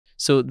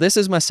So this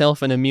is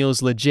myself and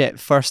Emil's legit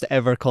first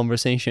ever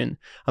conversation.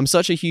 I'm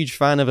such a huge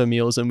fan of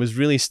Emil's and was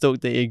really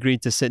stoked that he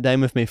agreed to sit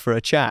down with me for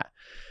a chat.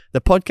 The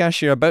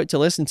podcast you're about to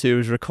listen to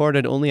was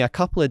recorded only a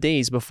couple of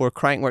days before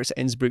Crankworx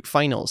Innsbruck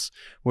finals,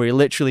 where he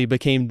literally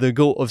became the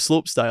GOAT of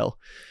slopestyle.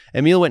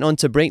 Emil went on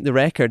to break the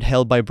record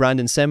held by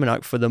Brandon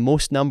Semenuk for the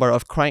most number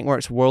of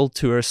Crankworx World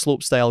Tour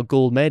slopestyle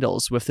gold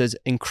medals with his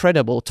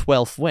incredible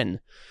 12th win.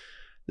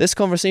 This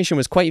conversation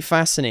was quite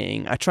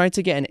fascinating. I tried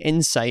to get an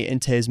insight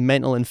into his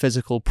mental and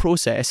physical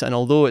process, and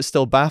although it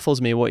still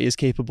baffles me what he is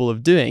capable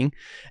of doing,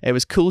 it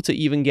was cool to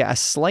even get a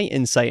slight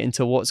insight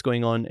into what's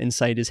going on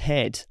inside his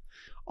head.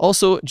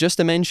 Also, just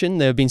to mention,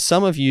 there have been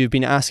some of you who've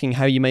been asking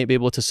how you might be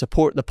able to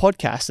support the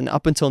podcast, and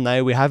up until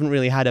now we haven't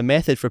really had a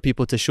method for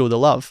people to show the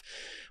love.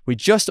 We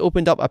just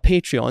opened up a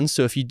Patreon,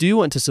 so if you do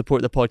want to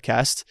support the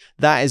podcast,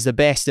 that is the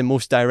best and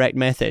most direct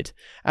method.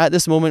 At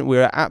this moment, we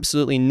are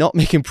absolutely not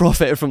making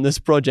profit from this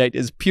project.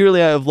 It's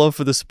purely out of love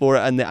for the sport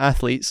and the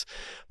athletes.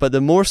 But the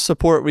more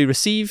support we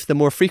receive, the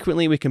more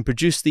frequently we can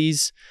produce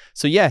these.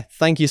 So yeah,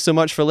 thank you so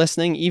much for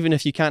listening. Even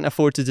if you can't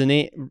afford to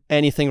donate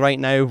anything right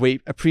now, we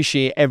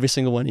appreciate every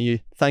single one of you.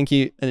 Thank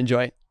you and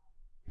enjoy.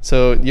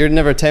 So you're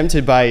never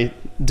tempted by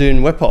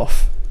doing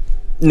whip-off?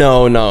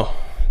 No,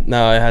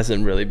 it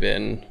hasn't really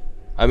been.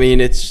 I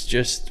mean, it's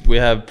just we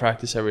have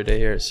practice every day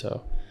here,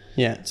 so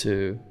yeah,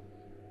 to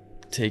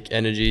take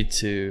energy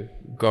to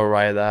go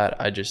ride that,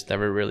 I just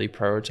never really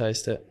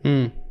prioritized it.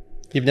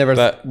 You've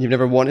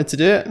never wanted to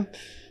do it?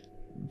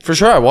 For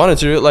sure, I wanted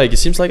to do it. Like, it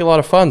seems like a lot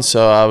of fun,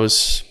 so I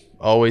was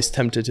always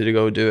tempted to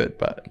go do it,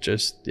 but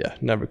just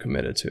never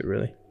committed to it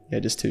really.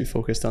 Yeah, just too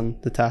focused on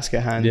the task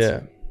at hand.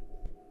 Yeah.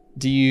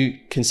 Do you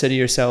consider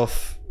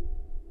yourself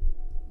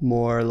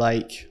more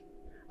like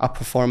a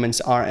performance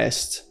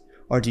artist,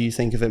 or do you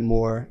think of it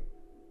more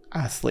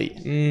athlete?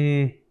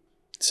 I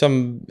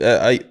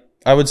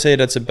would say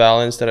that's a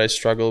balance that I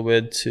struggle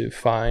with to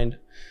find.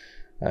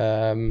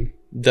 At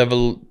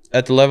the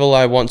level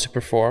I want to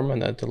perform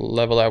and at the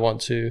level I want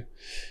to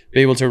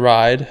be able to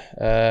ride,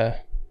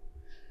 there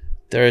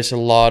is a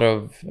lot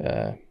of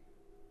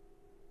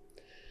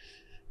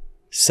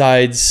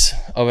sides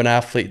of an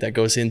athlete that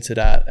goes into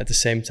that at the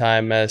same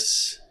time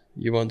as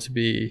you want to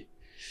be.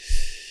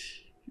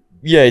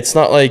 Yeah, it's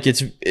not like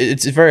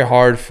it's very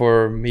hard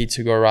for me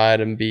to go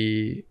ride and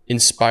be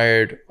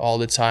inspired all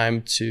the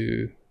time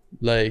to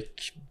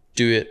like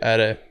do it at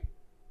a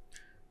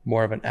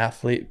more of an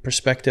athlete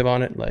perspective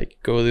on it, like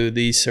go do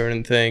these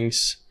certain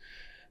things,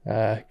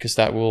 because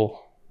that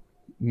will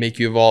make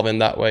you evolve in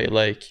that way.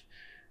 Like,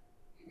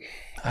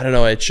 I don't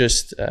know, it's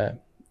just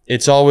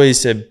it's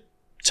always a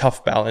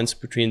tough balance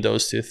between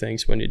those two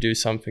things when you do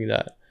something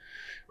that,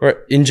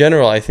 or in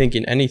general, I think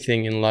in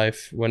anything in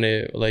life, when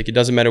it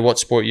doesn't matter what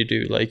sport you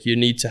do, like you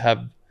need to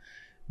have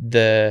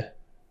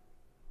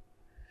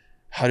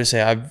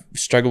I've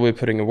struggled with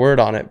putting a word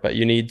on it, but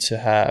you need to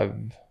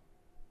have,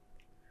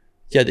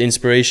 the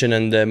inspiration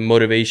and the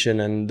motivation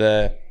and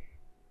the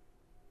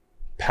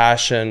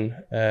passion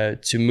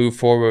to move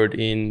forward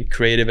in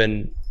creative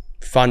and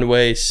fun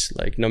ways,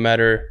 like no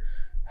matter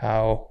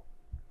how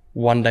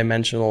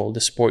one-dimensional the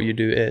sport you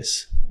do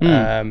is.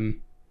 And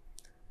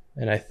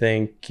I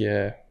think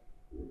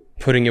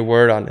putting a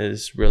word on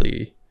is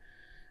really,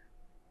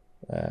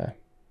 I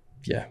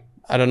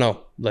don't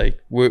know.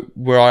 Like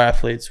we're all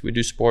athletes. We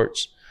do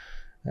sports,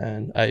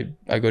 and I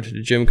go to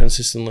the gym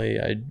consistently.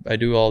 I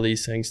do all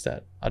these things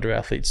that other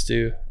athletes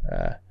do.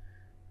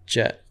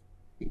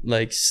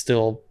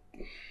 Still,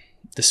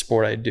 the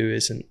sport I do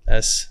isn't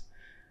as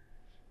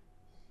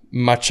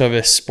much of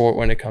a sport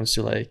when it comes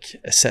to like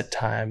a set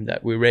time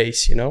that we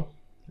race. You know,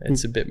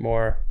 it's a bit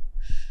more.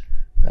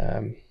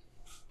 I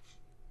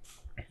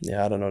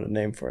don't know the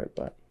name for it,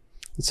 but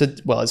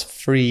it's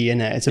free,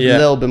 isn't it? It's a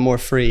little bit more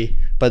free,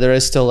 but there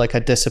is still like a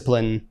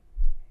discipline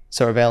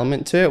sort of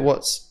element to it.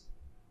 What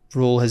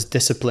role has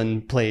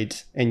discipline played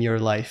in your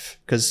life?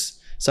 Because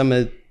some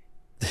of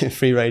the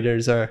free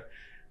riders are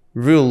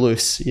real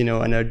loose, you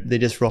know, and they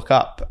just rock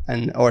up,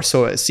 or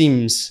so it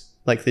seems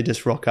like they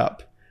just rock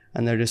up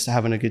and they're just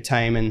having a good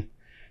time and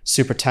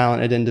super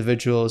talented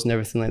individuals and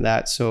everything like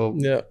that. So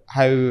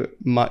how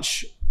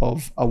much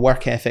of a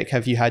work ethic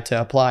have you had to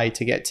apply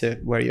to get to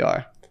where you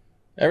are?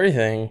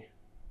 Everything.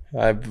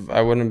 I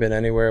wouldn't have been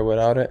anywhere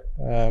without it.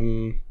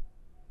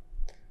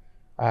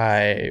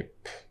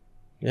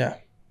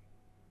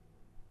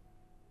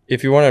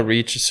 If you want to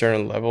reach a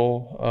certain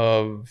level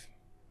of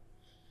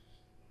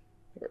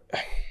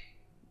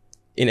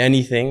in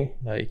anything,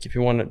 like if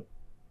you want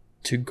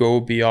to go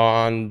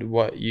beyond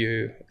what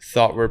you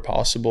thought were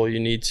possible, you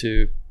need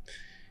to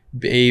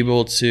be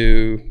able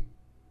to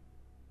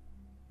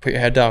put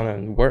your head down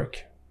and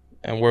work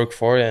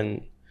for it,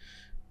 and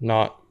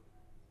not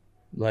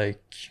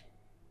like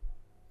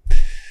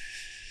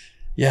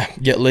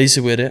get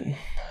lazy with it.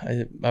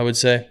 I would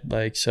say,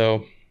 like,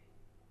 so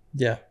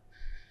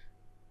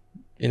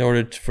in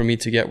order for me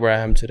to get where I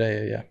am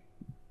today,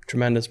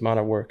 tremendous amount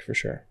of work for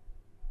sure.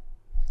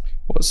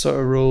 What sort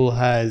of role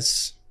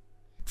has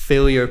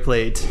failure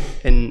played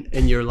in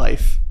your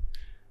life?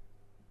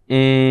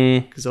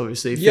 Because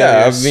obviously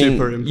failure is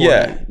super important.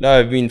 Yeah, no,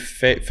 I mean,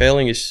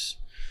 failing is,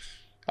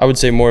 I would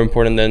say, more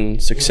important than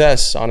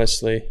success,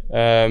 honestly.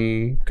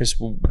 Because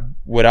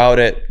without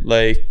it,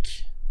 like,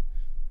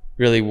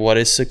 really, what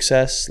is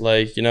success?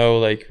 Like, you know,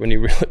 like when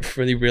you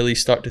really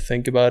start to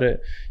think about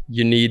it,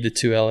 you need the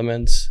two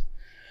elements.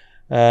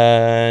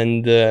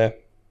 And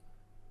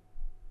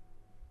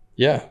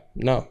yeah,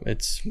 no,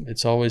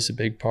 it's always a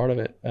big part of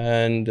it.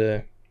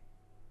 And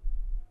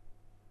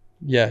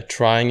yeah,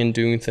 trying and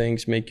doing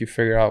things make you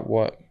figure out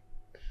what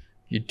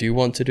you do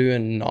want to do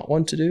and not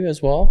want to do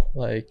as well.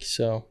 Like,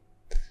 so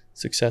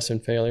success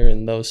and failure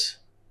in those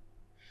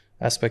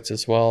aspects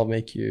as well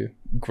make you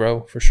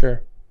grow for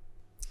sure.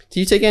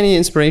 Do you take any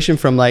inspiration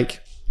from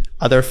like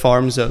other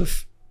forms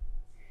of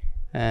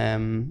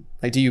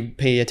like, do you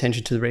pay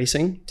attention to the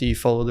racing? Do you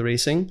follow the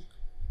racing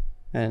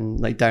and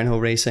like downhill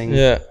racing?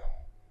 Yeah.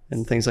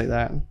 And things like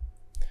that?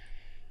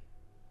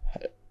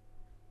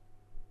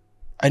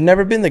 I've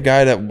never been the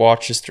guy that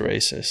watches the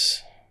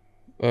races.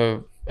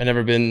 I've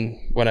never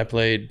been when I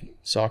played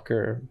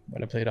soccer,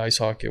 when I played ice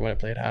hockey, when I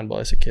played handball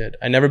as a kid.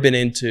 I've never been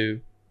into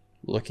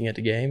looking at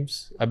the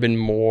games. I've been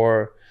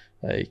more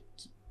like,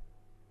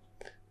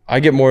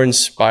 I get more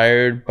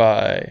inspired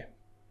by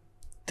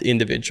the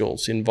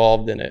individuals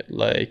involved in it,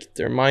 like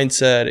their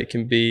mindset. It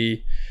can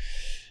be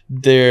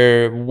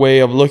their way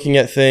of looking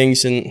at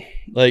things. And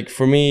like,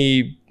 for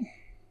me,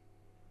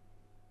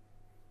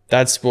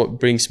 that's what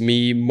brings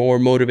me more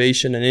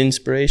motivation and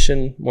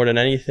inspiration more than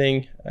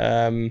anything.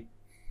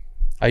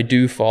 I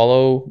do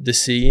follow the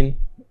scene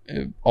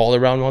all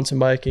around mountain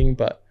biking,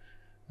 but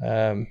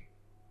yeah,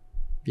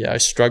 I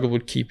struggle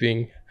with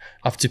keeping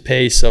up to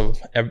pace of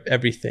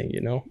everything,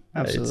 you know.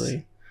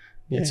 Absolutely.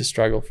 It's a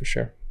struggle for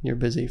sure. You're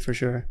busy for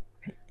sure.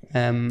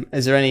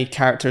 Is there any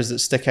characters that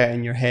stick out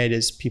in your head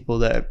as people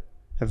that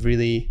have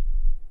really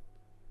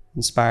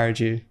inspired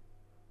you?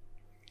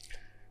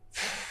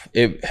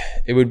 It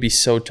would be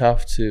so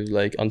tough to,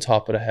 like, on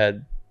top of the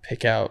head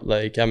pick out.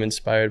 Like, I'm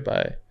inspired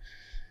by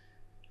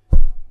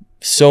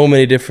so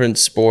many different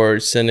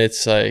sports, and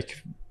it's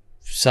like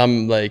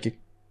some, like,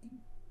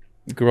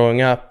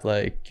 growing up,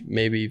 like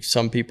maybe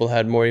some people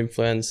had more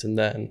influence and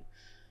then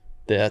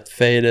that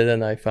faded,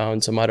 and I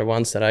found some other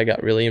ones that I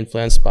got really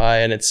influenced by.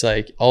 And it's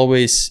like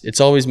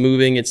it's always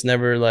moving. It's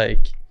never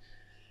like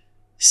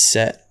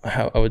set,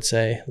 how I would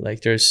say.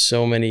 Like, there's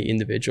so many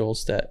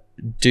individuals that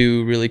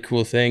do really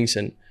cool things,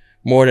 and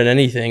more than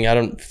anything, I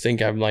don't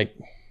think I'm like,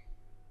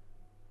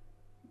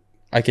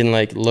 I can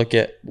like look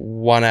at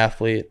one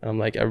athlete and I'm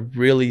like, I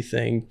really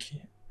think,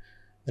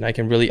 and I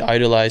can really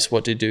idolize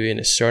what they do in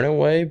a certain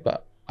way,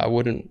 but I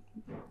wouldn't,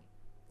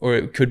 or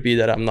it could be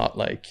that I'm not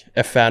like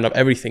a fan of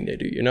everything they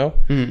do, you know,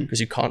 because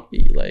you can't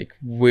be. Like,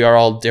 we are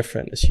all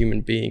different as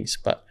human beings,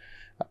 but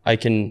I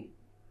can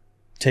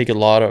take a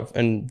lot of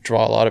and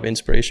draw a lot of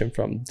inspiration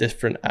from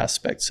different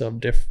aspects of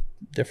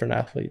different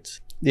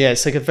athletes. Yeah,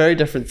 it's like a very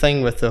different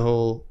thing with the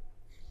whole,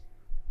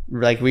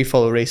 like, we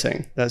follow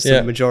racing. That's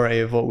the majority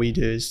of what we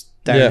do is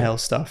downhill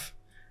stuff.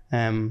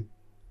 And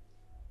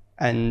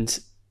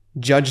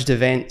judged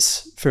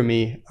events for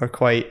me are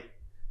quite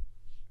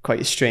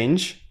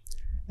strange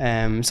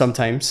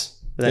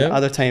sometimes, but then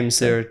other times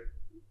the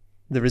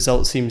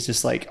result seems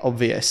just like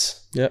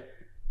obvious.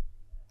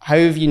 How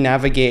have you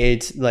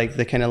navigated like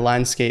the kind of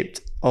landscape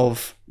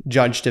of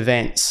judged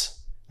events?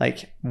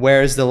 Like,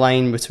 where's the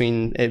line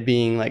between it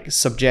being like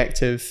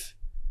subjective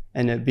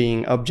and it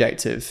being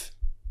objective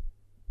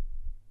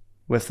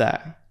with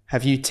that?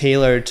 Have you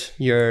tailored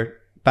your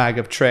bag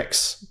of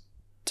tricks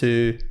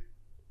to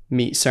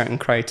meet certain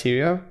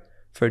criteria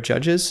for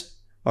judges,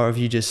 or have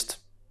you just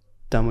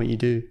done what you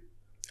do?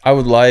 I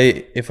would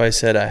lie if I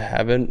said I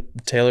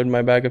haven't tailored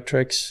my bag of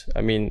tricks.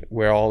 I mean,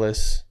 we're all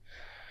as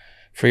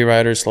free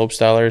riders,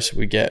 slopestylers,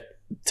 we get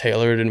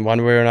tailored in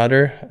one way or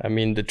another. I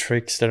mean, the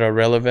tricks that are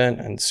relevant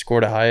and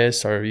score the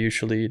highest are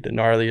usually the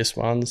gnarliest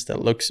ones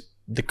that looks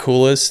the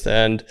coolest.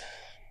 And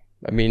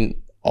I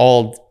mean,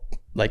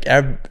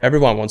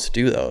 everyone wants to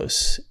do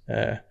those.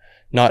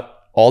 Not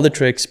all the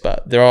tricks,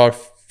 but there are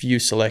few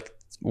select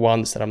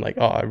ones that I'm like,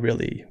 oh, I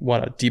really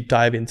want to deep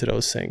dive into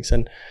those things.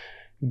 And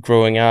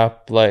growing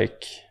up,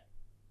 like,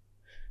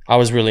 I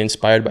was really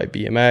inspired by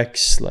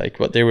BMX, like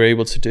what they were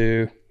able to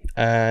do,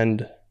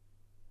 and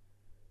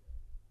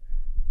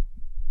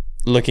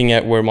looking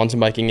at where mountain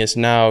biking is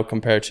now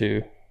compared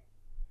to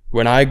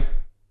when I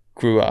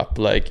grew up,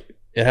 like,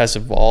 it has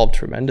evolved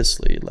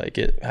tremendously. Like,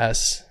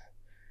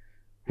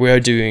 we are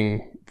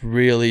doing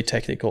really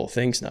technical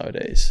things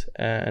nowadays,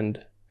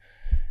 and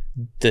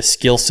the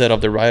skill set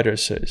of the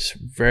riders is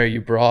very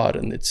broad,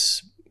 and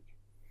it's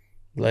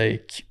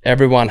like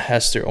everyone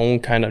has their own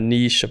kind of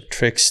niche of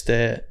tricks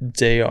that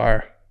they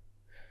are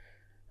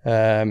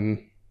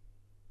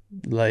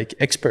like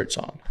experts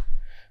on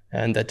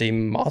and that they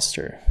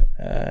master.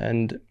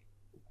 And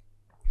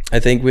I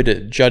think with a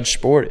judge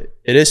sport,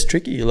 it is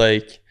tricky.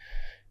 Like,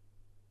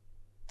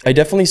 I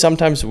definitely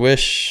sometimes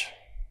wish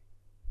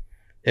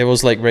it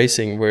was like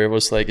racing, where it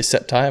was like a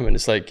set time and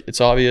it's like,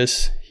 it's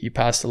obvious he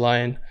passed the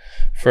line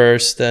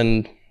first,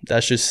 and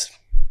that's just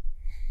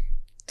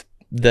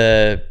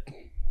the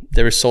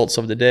results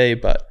of the day.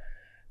 But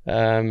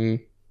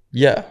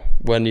yeah,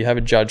 when you have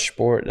a judged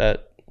sport,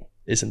 that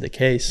isn't the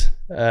case.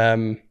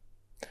 I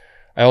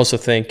also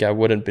think I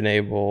wouldn't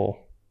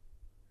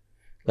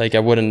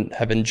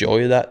have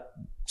enjoyed that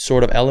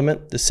sort of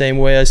element the same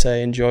way as I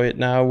enjoy it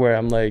now, where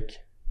I'm like,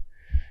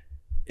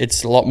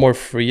 it's a lot more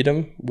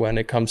freedom when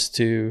it comes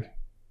to,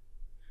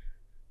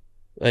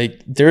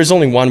 like, there is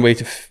only one way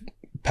to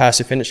pass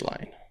a finish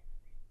line,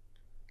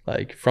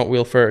 like front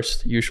wheel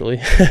first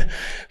usually.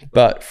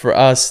 But for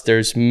us,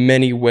 there's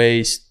many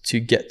ways to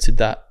get to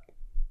that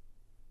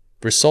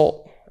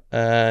result,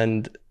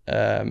 and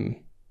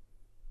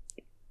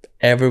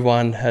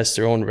everyone has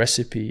their own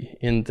recipe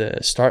in the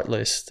start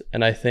list.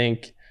 And I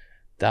think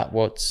that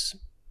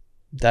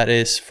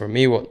is for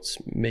me what's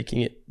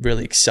making it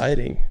really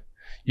exciting.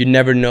 You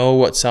never know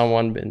what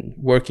someone been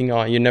working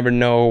on. You never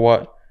know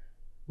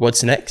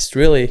what's next,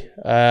 really.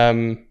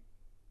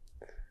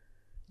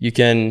 You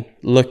can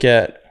look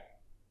at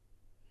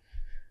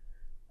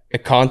a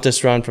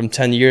contest run from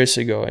 10 years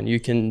ago and you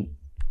can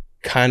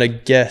kind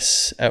of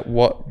guess at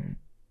what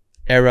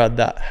era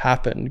that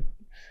happened.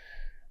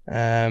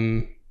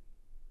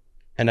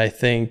 And I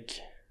think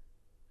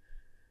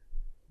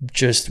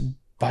just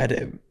by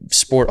the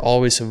sport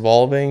always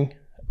evolving,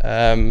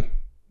 I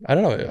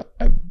don't know,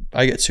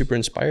 I get super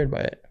inspired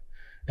by it.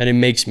 And it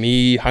makes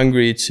me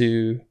hungry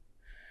to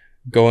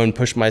go and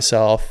push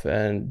myself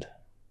and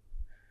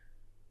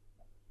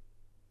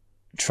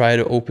try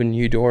to open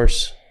new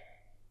doors.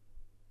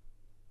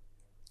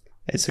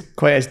 It's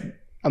quite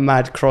a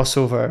mad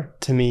crossover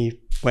to me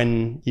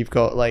when you've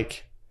got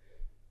like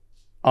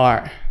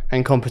art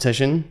and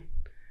competition,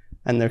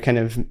 and they're kind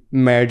of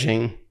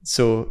merging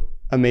so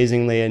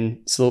amazingly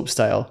in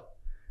Slopestyle.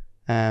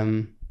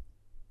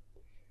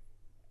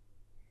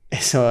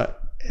 So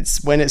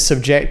it's when it's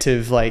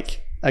subjective,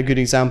 like a good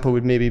example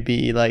would maybe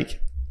be like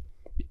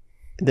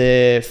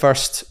the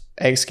first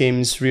X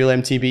Games Real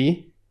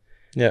MTB.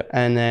 Yeah.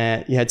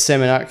 And you had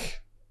Semenuk,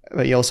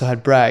 but you also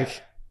had Bragg.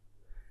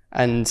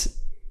 And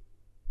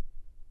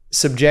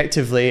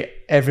subjectively,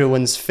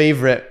 everyone's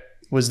favorite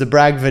was the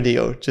Bragg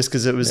video, just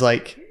because it was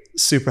like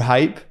super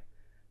hype.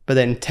 But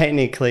then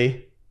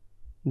technically,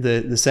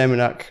 the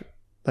Semenuk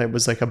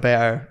was like a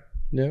better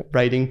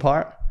riding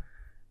part.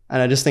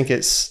 And I just think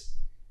it's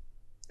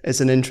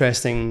an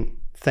interesting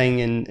thing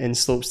in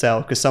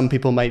slopestyle, because some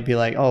people might be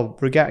like, oh,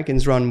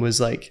 Rogatikin's run was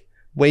like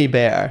way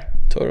better.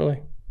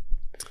 Totally.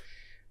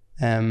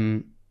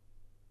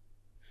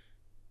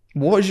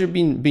 What has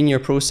been your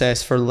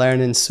process for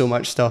learning so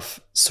much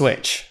stuff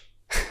switch?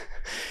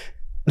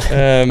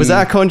 Was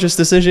that a conscious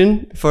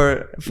decision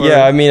for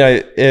Yeah, I mean,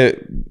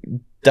 it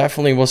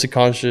definitely was a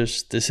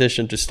conscious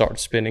decision to start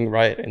spinning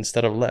right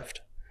instead of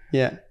left.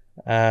 Yeah.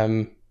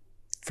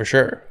 For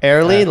sure.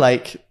 Early,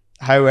 like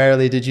how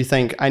early did you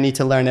think I need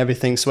to learn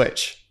everything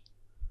switch?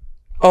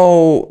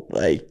 Oh,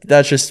 like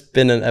that's just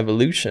been an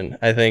evolution.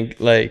 I think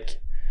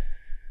like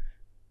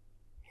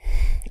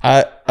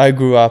I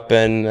grew up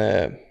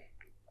and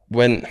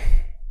when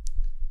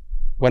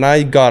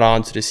I got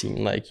onto the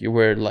scene, like you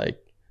were like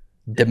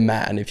the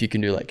man if you can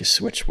do like a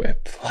switch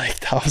whip. Like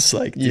that was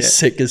like the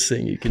sickest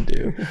thing you can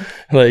do.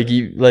 like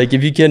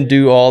if you can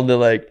do all the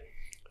like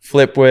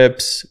flip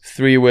whips,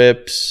 3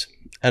 whips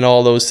and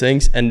all those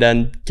things, and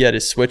then get a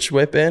switch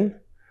whip in,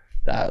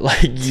 that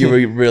like you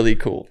were really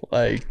cool.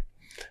 Like,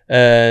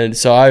 and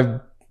so I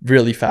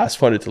really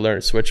fast wanted to learn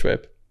a switch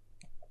whip,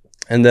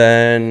 and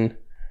then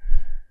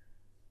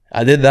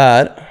I did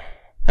that.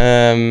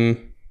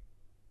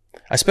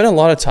 I spent a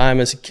lot of time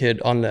as a kid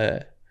on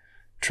the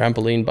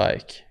trampoline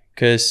bike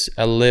because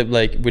I lived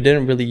like, we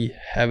didn't really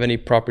have any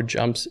proper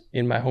jumps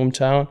in my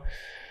hometown.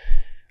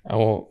 I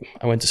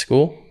went to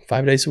school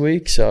 5 days a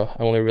week, so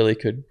I only really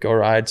could go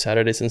ride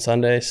Saturdays and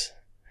Sundays.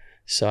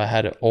 So I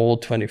had an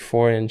old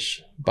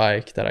 24-inch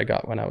bike that I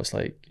got when I was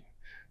like,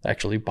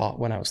 actually bought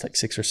when I was like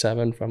 6 or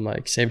 7 from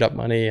like saved up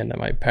money, and then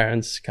my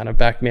parents kind of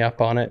backed me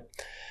up on it.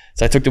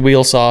 So I took the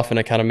wheels off and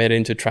I kind of made it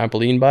into a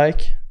trampoline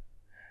bike.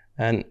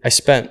 And I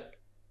spent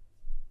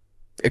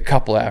a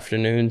couple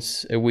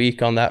afternoons a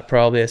week on that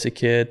probably as a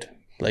kid,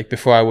 like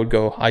before I would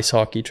go ice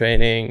hockey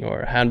training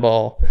or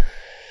handball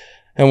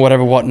and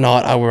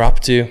whatnot I were up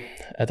to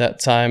at that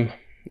time.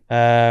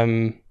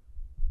 And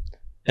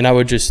I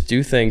would just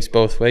do things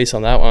both ways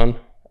on that one.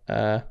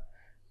 It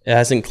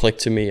hasn't clicked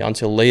to me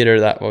until later.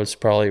 That was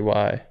probably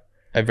why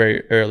I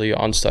very early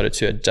on started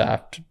to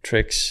adapt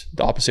tricks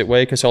the opposite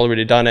way, because I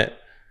already done it.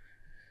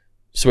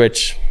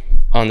 Switch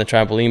on the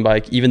trampoline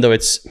bike, even though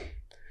it's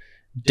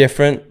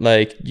different,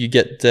 like you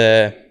get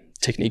the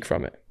technique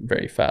from it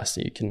very fast,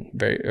 and you can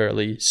very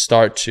early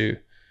start to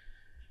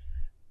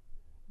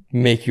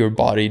make your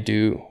body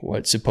do what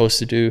it's supposed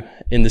to do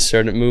in the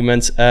certain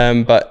movements.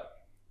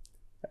 But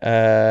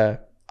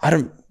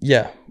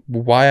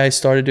why I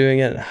started doing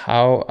it and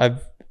how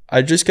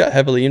I just got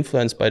heavily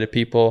influenced by the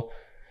people,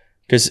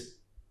 because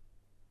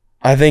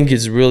I think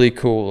it's really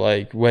cool,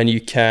 like when you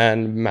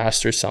can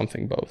master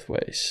something both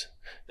ways.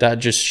 That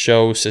just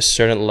shows a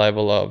certain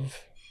level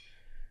of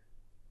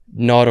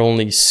not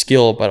only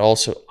skill but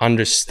also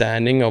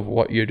understanding of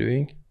what you're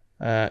doing.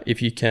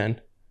 If you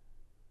can,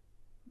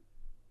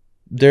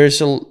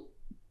 there's an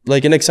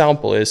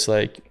example is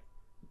like,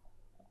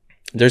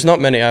 there's not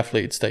many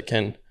athletes that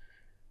can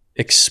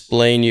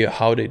explain you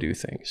how they do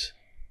things,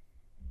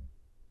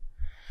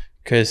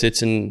 because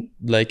it's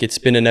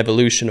been an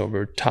evolution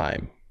over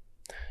time,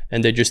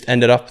 and they just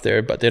ended up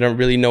there, but they don't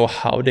really know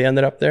how they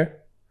ended up there.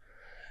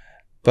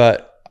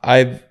 But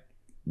I've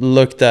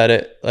looked at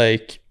it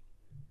like,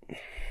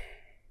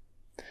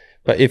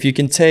 but if you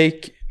can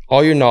take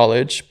all your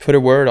knowledge, put a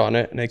word on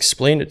it, and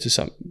explain it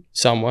to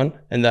someone,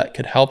 and that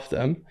could help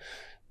them,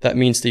 that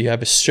means that you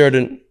have a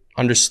certain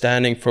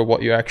understanding for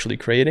what you're actually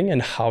creating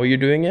and how you're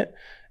doing it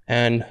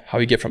and how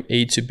you get from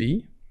A to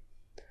B.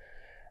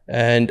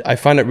 And I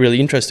find it really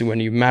interesting when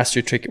you master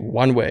a trick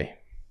one way,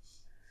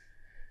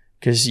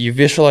 because you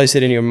visualize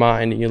it in your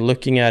mind and you're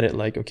looking at it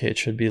like, okay, it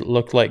should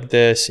look like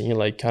this, and you're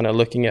like kind of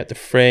looking at the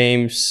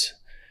frames,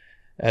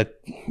 at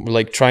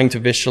like trying to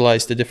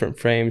visualize the different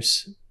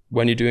frames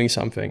when you're doing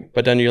something.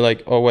 But then you're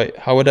like, oh wait,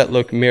 how would that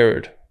look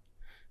mirrored?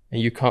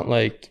 And you can't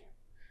like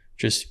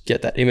just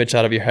get that image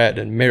out of your head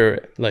and mirror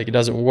it. Like, it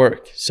doesn't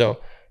work.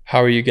 So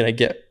how are you going to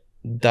get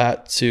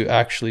that to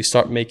actually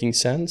start making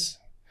sense?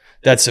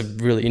 That's a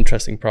really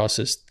interesting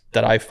process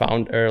that I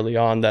found early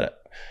on, that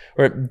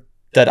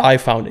I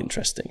found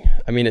interesting.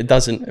 I mean, it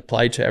doesn't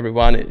apply to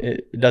everyone.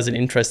 It doesn't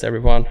interest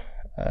everyone.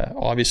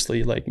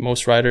 Obviously, like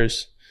most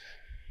riders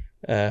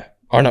are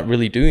not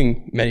really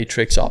doing many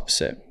tricks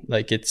opposite.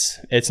 Like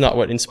it's not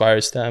what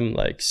inspires them.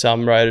 Like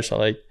some riders are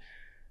like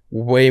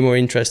way more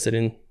interested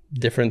in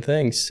different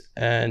things.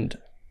 And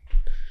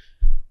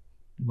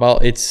well,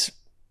 that's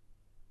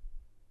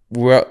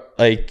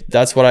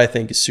what I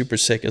think is super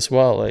sick as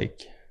well.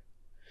 Like,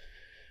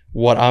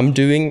 what I'm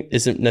doing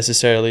isn't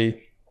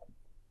necessarily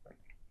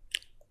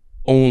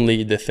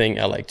only the thing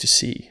I like to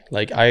see.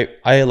 Like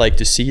I like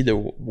to see the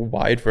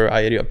wide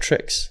variety of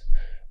tricks,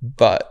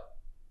 but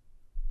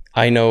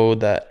I know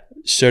that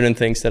certain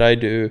things that I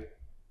do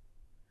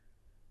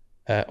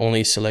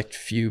only select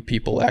few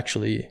people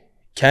actually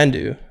can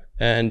do,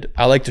 and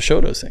I like to show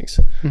those things.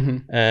 Mm-hmm.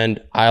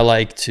 And I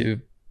like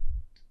to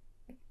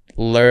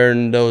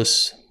learn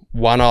those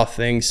one-off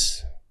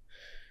things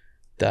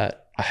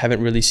that I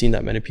haven't really seen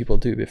that many people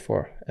do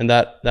before. And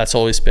that's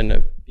always been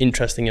an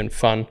interesting and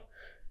fun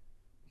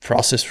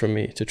process for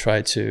me, to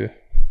try to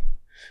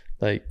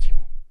like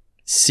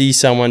see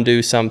someone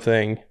do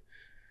something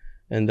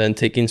and then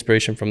take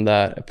inspiration from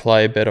that,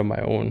 apply a bit of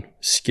my own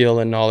skill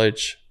and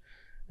knowledge,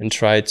 and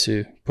try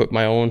to put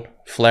my own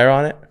flair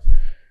on it.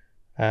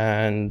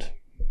 And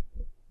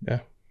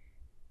yeah.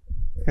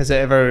 Has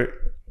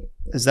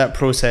that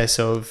process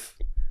of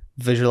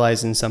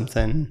visualizing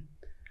something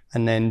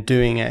and then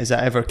doing it, has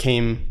that ever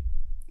came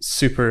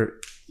super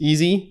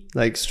easy,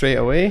 like straight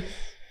away?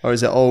 Or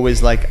is it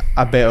always like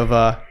a bit of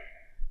a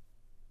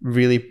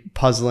really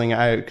puzzling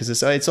out? Because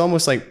it's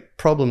almost like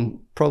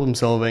problem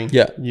solving.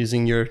 Yeah.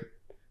 Using your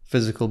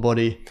physical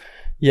body.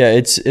 Yeah,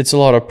 it's a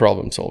lot of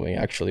problem solving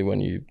actually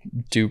when you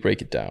do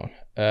break it down.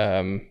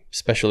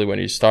 Especially when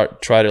you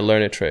try to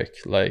learn a trick.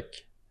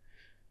 Like,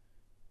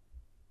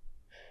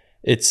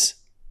 it's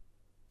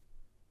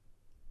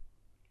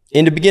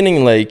in the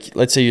beginning, like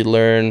let's say you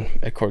learn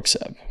a cork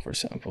seb, for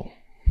example.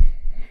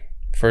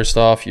 First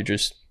off, you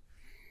just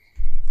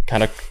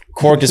kind of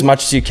cork as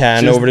much as you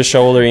can over the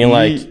shoulder, and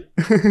like,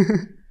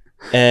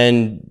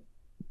 and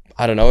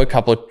I don't know, a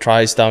couple of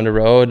tries down the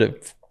road,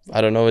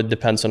 I don't know, it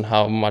depends on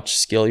how much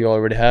skill you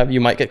already have,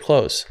 you might get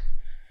close,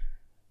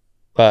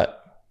 but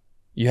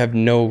you have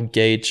no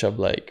gauge of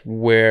like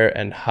where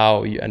and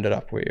how you ended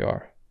up where you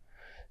are.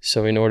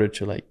 So in order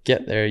to like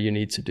get there, you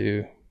need to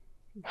do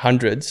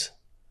hundreds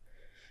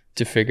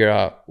to figure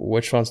out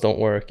which ones don't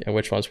work and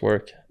which ones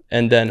work,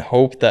 and then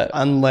hope that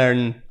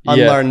unlearn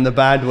the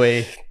bad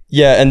way.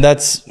 Yeah, and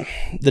that's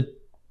the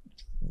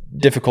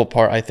difficult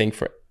part, I think,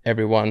 for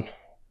everyone,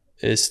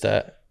 is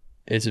that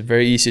it's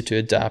very easy to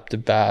adapt a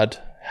bad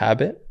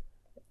habit.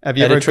 Have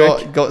you ever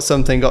got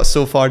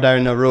so far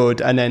down a road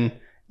and then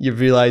you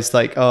realized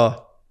like,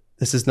 oh,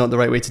 this is not the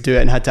right way to do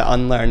it, and had to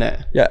unlearn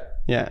it?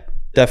 Yeah,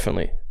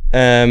 definitely.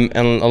 And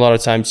a lot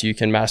of times you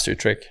can master a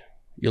trick,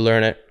 you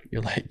learn it,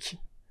 you're like,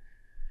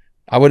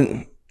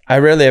 I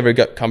rarely ever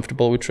got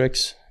comfortable with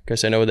tricks,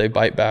 because I know they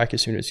bite back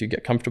as soon as you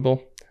get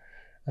comfortable.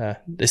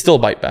 They still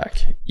bite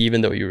back,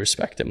 even though you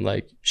respect them.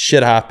 Like,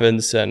 shit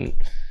happens, and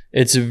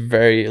it's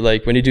very,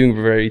 like, when you're doing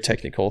very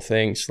technical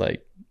things,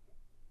 like,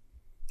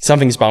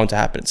 something's bound to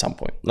happen at some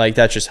point. Like,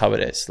 that's just how it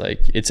is. Like,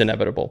 it's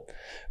inevitable.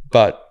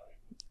 But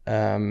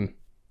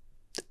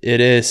it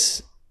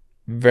is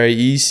very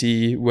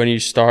easy when you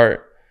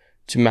start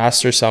to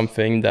master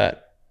something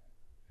that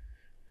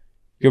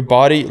your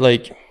body,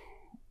 like,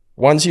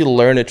 once you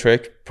learn a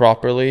trick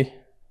properly,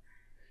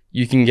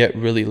 you can get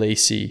really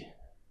lazy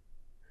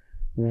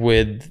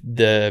with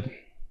the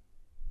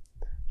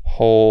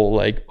whole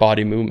like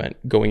body movement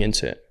going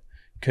into it,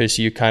 because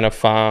you kind of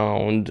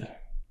found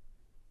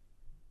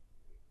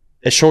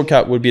a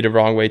shortcut, would be the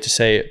wrong way to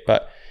say it,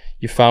 but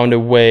you found a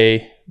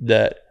way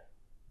that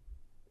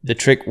the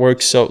trick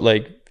works. So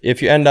like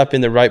if you end up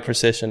in the right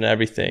position and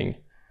everything,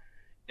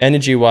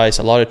 energy wise,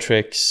 a lot of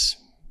tricks,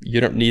 you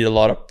don't need a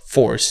lot of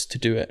force to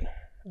do it.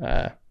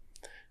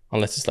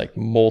 Unless it's like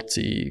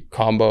multi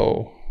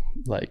combo,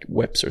 like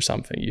whips or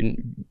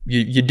something,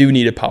 you do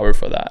need a power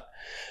for that.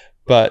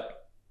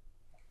 But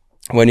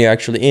when you're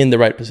actually in the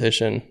right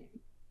position,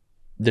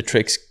 the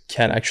tricks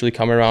can actually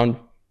come around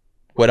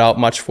without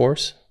much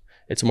force.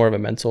 It's more of a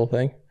mental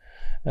thing.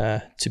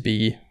 To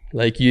be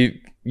like you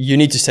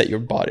need to set your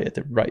body at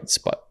the right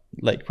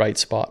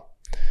spot.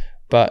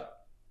 But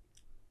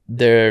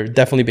there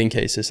definitely been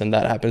cases, and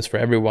that happens for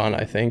everyone,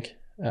 I think,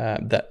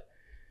 that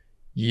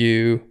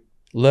you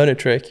learn a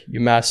trick, you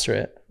master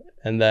it,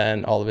 and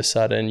then all of a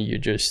sudden you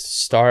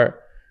just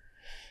start,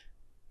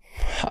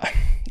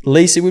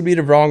 lazy would be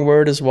the wrong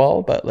word as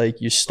well, but like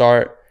you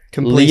start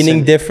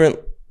leaning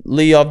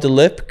differently off the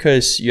lip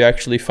because you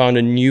actually found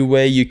a new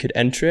way you could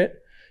enter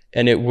it,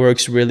 and it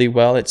works really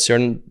well at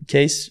certain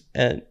case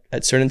and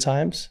at certain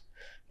times.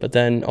 But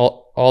then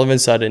all of a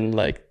sudden,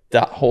 like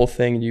that whole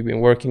thing you've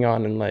been working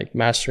on and like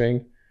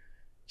mastering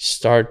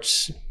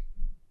starts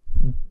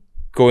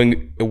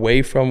going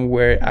away from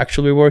where it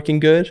actually working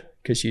good,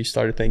 because you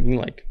started thinking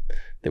like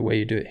the way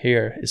you do it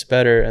here is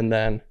better, and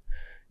then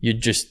you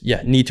just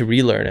need to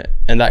relearn it.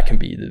 And that can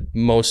be the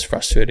most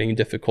frustrating,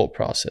 difficult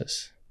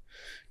process,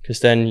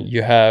 because then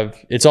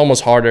it's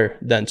almost harder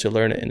than to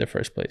learn it in the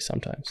first place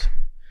sometimes,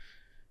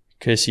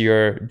 because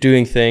you're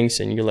doing things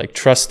and you're like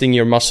trusting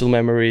your muscle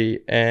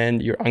memory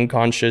and your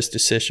unconscious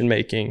decision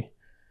making.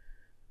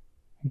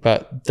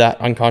 But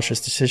that unconscious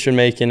decision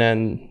making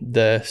and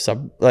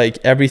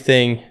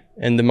everything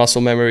and the muscle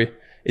memory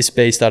is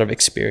based out of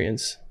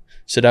experience.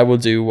 So that will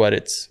do what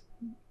it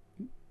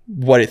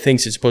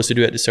thinks it's supposed to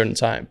do at a certain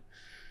time.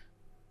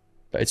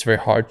 But it's very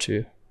hard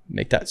to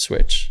make that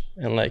switch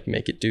and like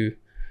make it do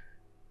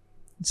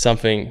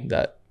something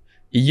that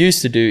it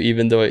used to do,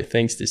 even though it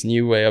thinks this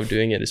new way of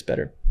doing it is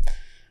better.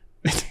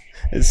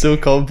 It's so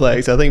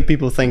complex. I think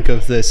people think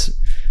of this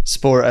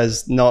sport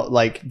as not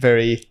like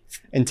very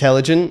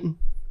intelligent.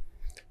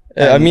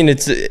 I mean,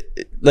 it's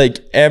like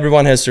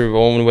everyone has their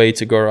own way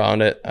to go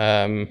around it.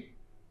 I'm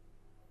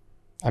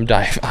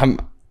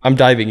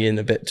diving in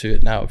a bit to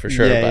it now for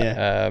sure.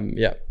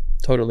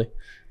 Totally.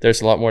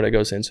 There's a lot more that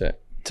goes into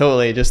it.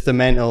 Totally, just the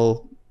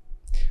mental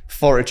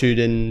fortitude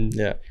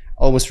and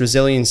almost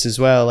resilience as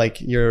well.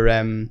 Like your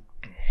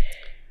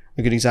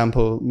a good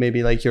example,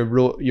 maybe like your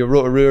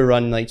Rotorua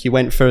run, like you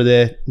went for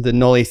the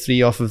nollie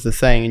 3 off of the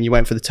thing and you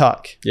went for the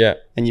tuck. Yeah.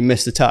 And you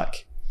missed the tuck.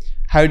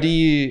 How do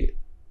you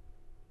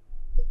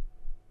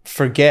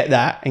forget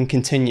that and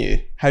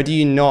continue? How do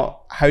you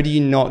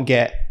not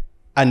get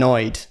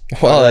annoyed?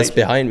 Well, that's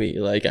behind me.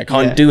 Like I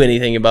can't do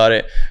anything about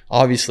it.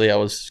 Obviously I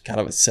was kind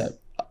of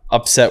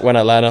upset when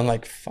I landed. I'm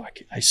like, fuck,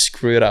 I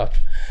screwed up.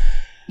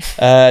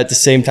 At the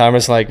same time,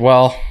 it's like,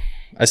 well,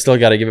 I still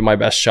got to give it my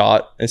best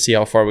shot and see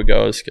how far it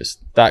goes, because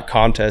that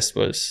contest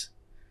was,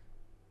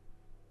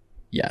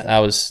 that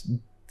was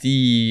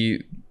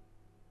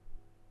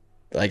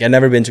like, I've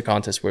never been to a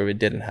contest where we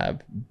didn't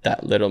have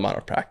that little amount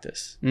of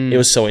practice. It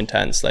was so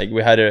intense. Like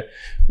we had a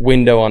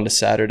window on the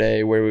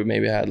Saturday where we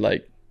maybe had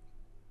like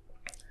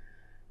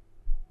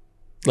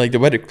the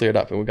weather cleared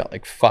up and we got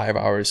like 5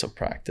 hours of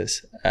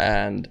practice,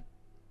 and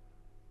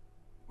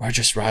we're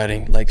just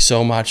riding like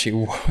so much.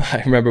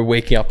 I remember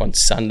waking up on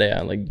Sunday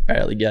and like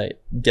barely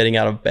getting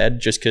out of bed,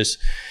 just because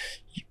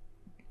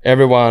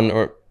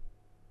we're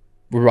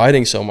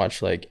riding so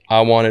much. Like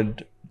I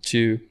wanted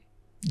to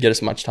get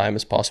as much time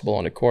as possible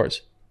on the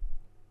course,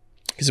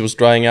 because it was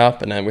drying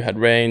up and then we had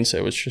rain. So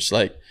it was just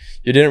like,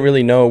 you didn't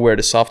really know where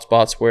the soft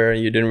spots were,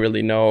 and you didn't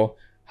really know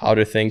how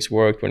the things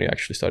worked when you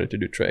actually started to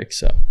do tricks.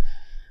 So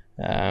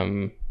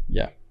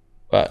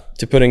but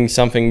to putting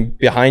something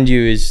behind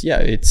you is,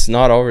 it's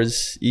not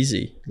always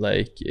easy.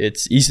 Like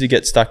it's easy to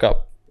get stuck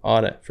up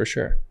on it for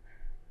sure.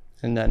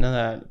 And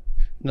another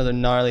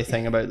gnarly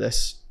thing about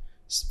this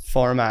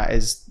format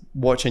is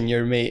watching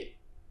your mate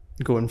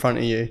go in front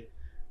of you,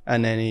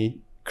 and then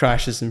he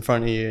crashes in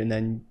front of you, and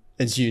then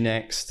it's you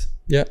next.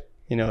 Yeah.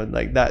 You know,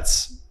 like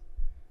that's,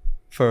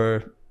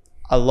 for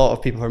a lot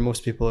of people, or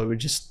most people, it would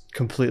just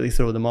completely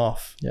throw them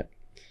off. Yeah.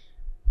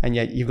 And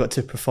yet you've got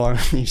to perform,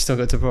 you've still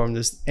got to perform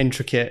this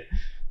intricate,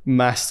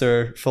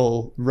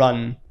 masterful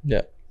run.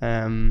 Yeah.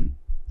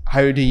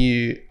 How do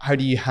you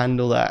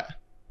handle that?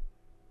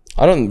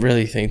 I don't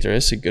really think there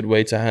is a good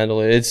way to handle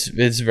it.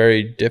 It's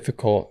very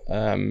difficult.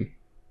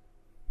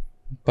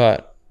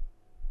 But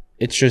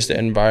it's just the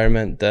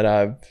environment that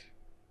I've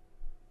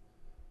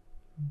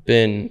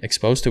been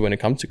exposed to when it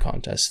comes to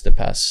contests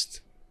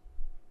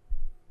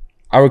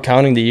I were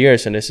counting the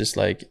years, and this is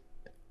like,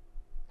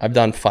 I've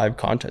done 5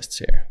 contests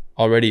here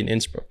already in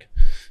Innsbruck.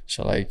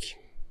 So like,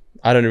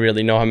 I don't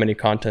really know how many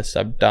contests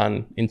I've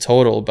done in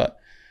total, but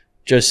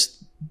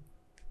just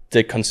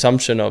the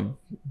consumption of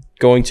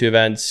going to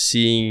events,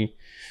 seeing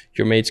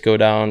your mates go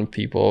down,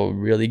 people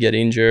really get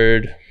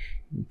injured,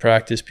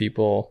 practice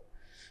people.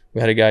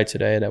 We had a guy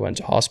today that went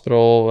to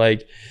hospital.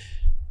 Like,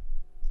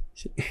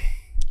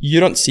 you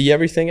don't see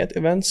everything at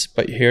events,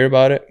 but you hear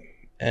about it.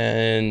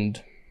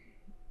 and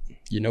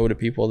you know the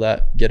people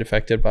that get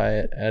affected by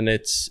it, and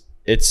it's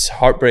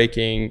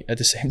heartbreaking at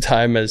the same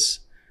time as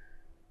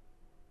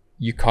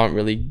you can't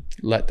really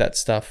let that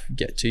stuff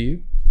get to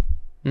you.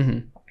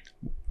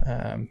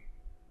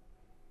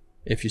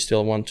 If you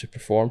still want to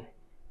perform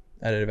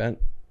at an event.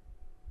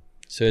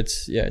 So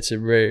it's a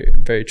very,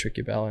 very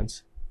tricky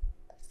balance.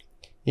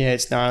 Yeah,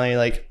 it's gnarly.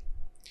 Like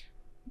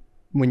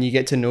when you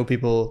get to know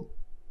people,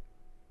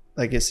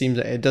 like it seems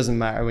like it doesn't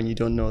matter when you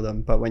don't know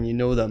them, but when you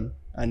know them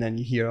and then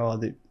you hear, oh,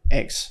 the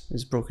X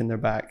has broken their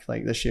back.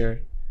 Like this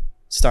year,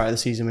 start of the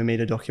season, we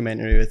made a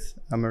documentary with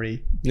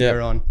Amaury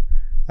on,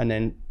 and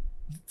then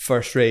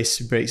first race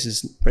breaks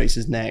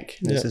his neck.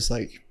 And it's just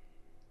like,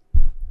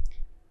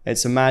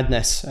 it's a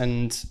madness.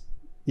 And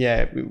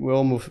yeah,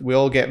 we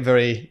all get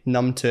very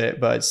numb to it,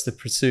 but it's the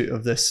pursuit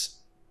of this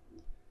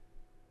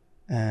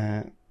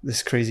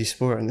this crazy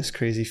sport and this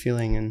crazy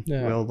feeling, and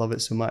we all love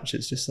it so much.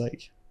 It's just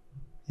like,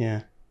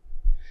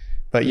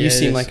 but you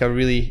seem like a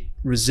really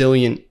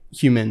resilient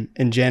human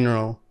in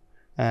general,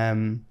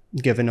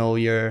 given all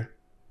your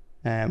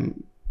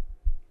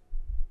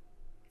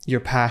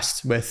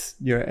past with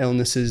your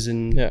illnesses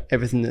and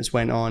everything that's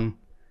went on.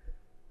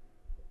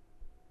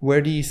 Where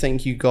do you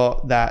think you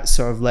got that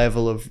sort of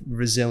level of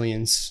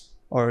resilience,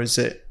 or does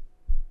it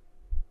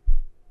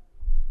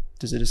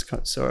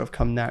just sort of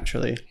come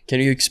naturally?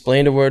 Can you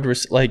explain the word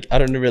like, I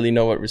don't really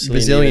know what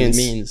resilience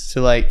means. So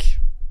like,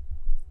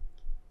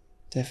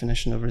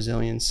 definition of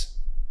resilience,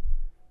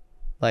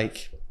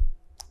 like,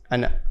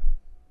 and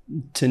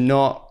to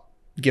not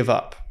give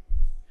up.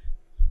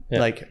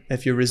 Like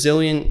if you're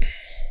resilient,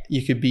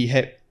 you could be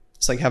hit.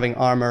 It's like having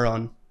armor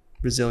on.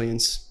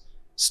 Resilience,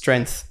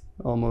 strength,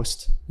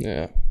 almost.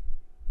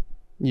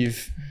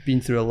 You've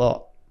been through a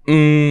lot.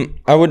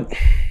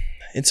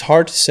 It's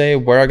hard to say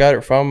where I got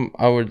it from.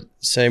 I would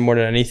say more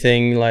than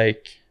anything,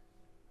 like,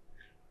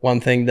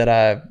 one thing that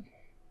I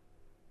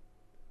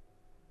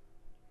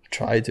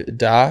tried to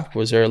adapt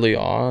was early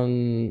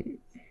on,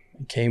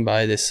 I came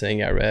by this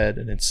thing I read,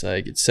 and it's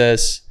like, it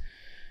says,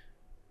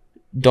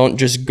 don't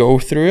just go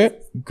through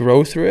it,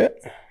 grow through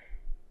it.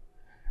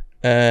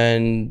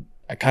 And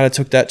I kind of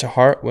took that to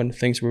heart when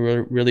things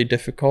were really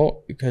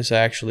difficult, because I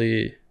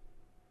actually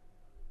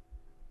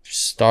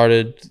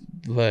started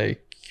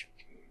like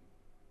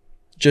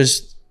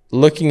just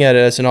looking at it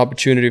as an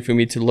opportunity for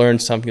me to learn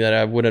something that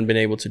I wouldn't have been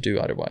able to do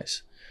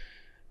otherwise.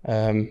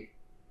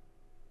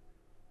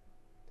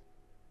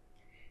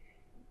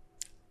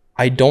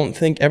 I don't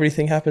think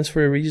everything happens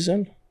for a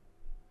reason,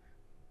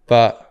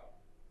 but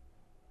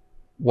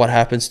what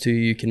happens to you,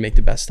 you can make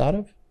the best out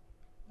of.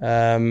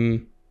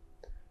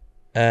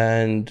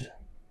 And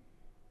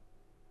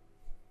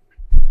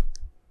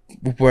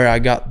where I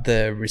got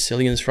the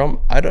resilience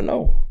from, I don't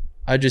know.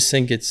 I just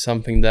think it's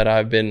something that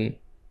I've been,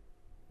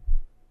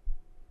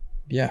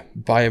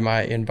 by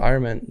my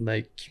environment,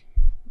 like,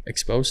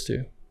 exposed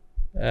to.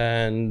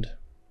 And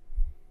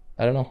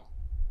I don't know.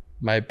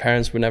 My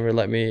parents would never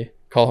let me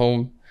call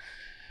home,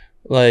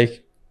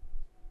 like,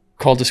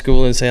 call to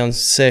school and say I'm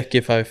sick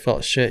if I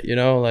felt shit,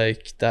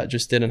 like, that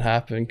just didn't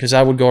happen. Because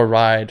I would go a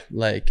ride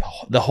like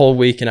the whole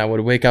week, and I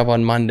would wake up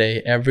on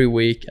Monday every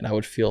week and I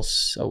would feel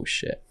so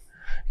shit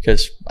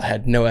because I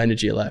had no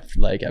energy left.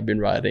 Like, I've been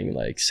riding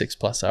like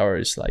 6+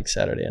 hours like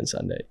Saturday and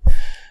Sunday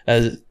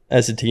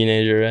as a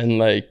teenager, and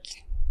like,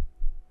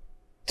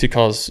 to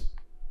call,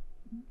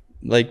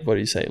 like, what do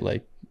you say,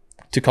 like,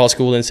 to call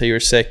school and say you're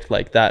sick,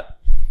 like, that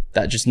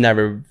just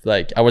never,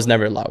 like, I was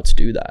never allowed to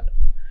do that.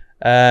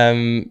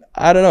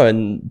 I don't know,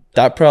 and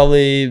that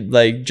probably,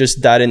 like,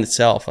 just that in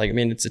itself, like, I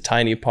mean, it's a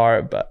tiny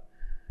part, but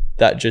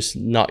that just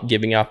not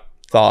giving up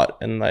thought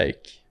and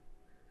like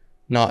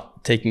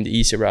not taking the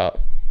easy route,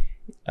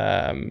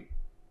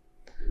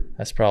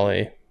 that's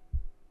probably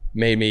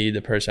made me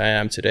the person I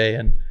am today.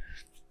 And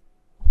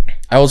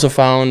I also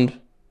found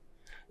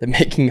that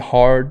making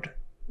hard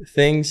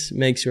things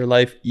makes your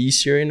life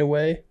easier in a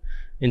way,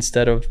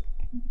 instead of,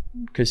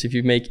 because if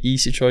you make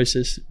easy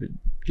choices,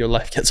 your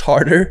life gets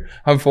harder,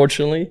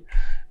 unfortunately.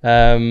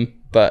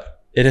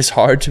 But it is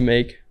hard to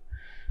make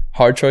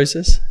hard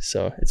choices,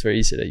 so it's very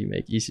easy that you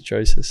make easy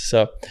choices.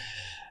 So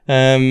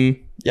I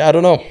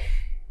don't know,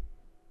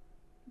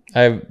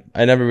 I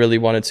never really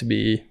wanted to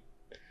be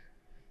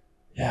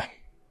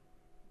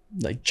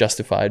like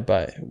justified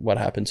by what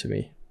happened to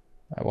me.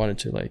 I wanted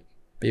to, like,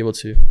 be able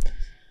to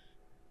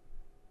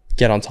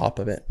get on top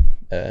of it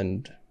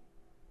and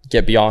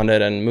get beyond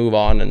it and move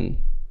on and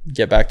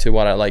get back to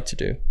what I like to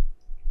do.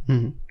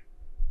 Mm-hmm.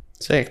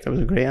 Sick. That was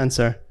a great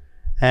answer.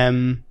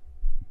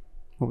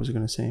 What was I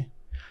going to say?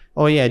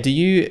 Oh yeah, do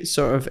you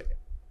sort of,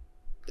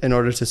 in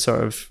order to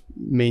sort of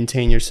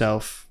maintain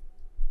yourself,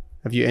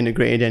 have you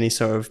integrated any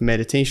sort of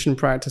meditation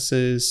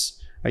practices?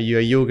 Are you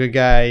a yoga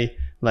guy?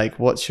 Like,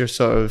 what's your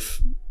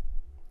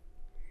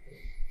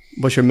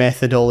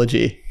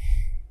methodology?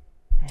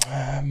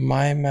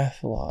 My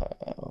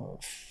methodology,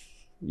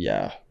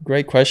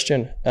 great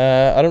question.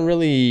 I don't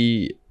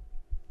really,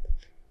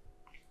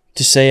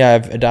 to say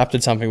I've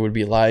adapted something would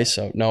be a lie.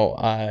 So no,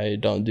 I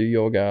don't do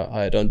yoga.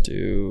 I don't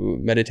do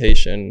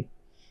meditation.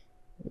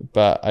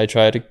 but I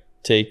try to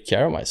take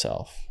care of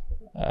myself.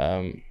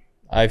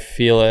 I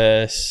feel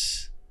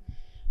it's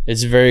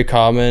very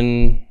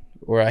common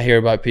where I hear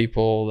about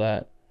people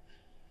that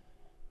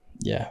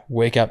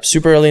wake up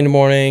super early in the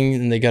morning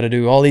and they got to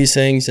do all these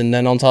things, and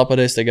then on top of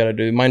this they got to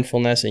do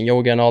mindfulness and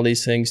yoga and all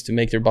these things to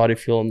make their body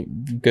feel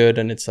good.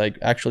 And it's like,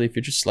 actually, if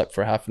you just slept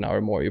for half an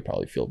hour more, you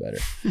probably feel better.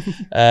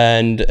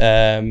 And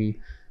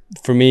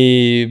for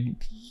me,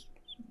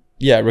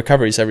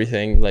 recovery is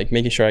everything. Like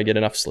making sure I get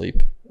enough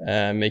sleep,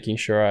 making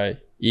sure I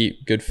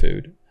eat good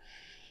food,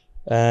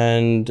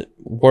 and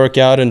work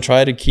out and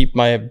try to keep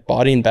my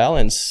body in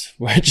balance,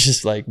 which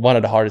is like one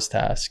of the hardest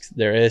tasks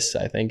there is,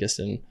 I think, as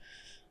an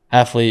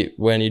athlete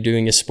when you're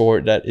doing a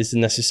sport that isn't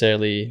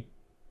necessarily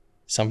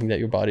something that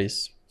your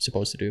body's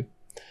supposed to do.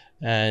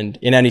 And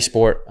in any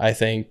sport, I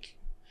think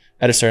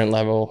at a certain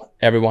level,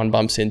 everyone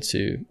bumps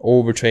into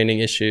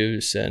overtraining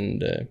issues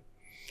and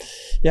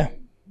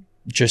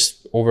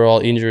just overall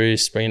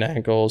injuries, sprained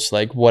ankles,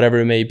 like whatever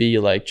it may be,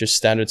 like just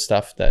standard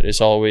stuff that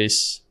is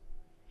always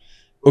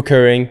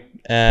occurring.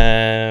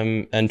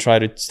 And try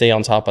to stay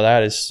on top of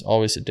that is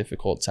always a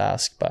difficult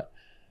task, but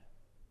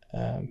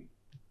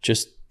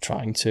just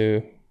trying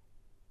to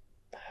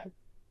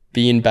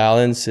be in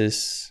balance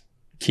is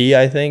key,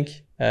 I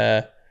think.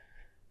 It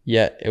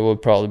will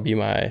probably be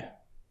my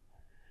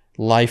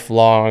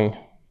lifelong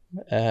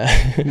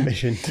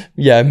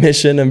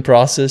mission and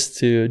process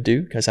to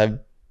do, because I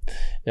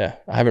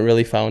haven't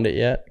really found it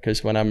yet,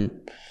 because when I'm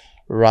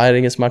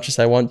riding as much as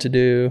I want to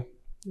do,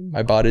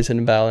 my body's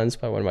in balance,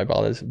 but when my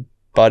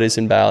body's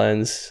in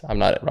balance, I'm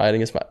not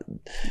riding as much.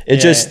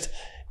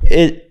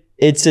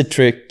 It's a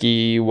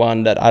tricky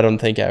one that I don't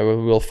think I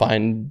will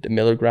find the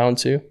middle ground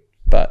to,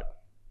 but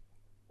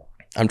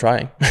I'm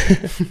trying.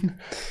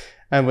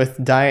 And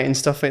with diet and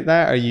stuff like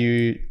that, are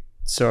you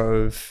sort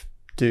of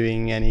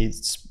doing any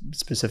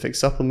specific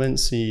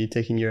supplements? Are you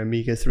taking your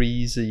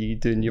omega-3s? Are you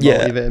doing your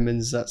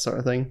multivitamins, that sort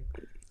of thing?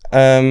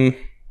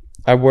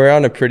 I wear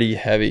on a pretty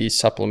heavy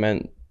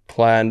supplement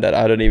plan that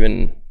I don't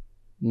even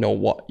know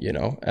what,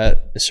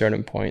 at a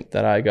certain point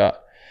that I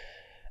got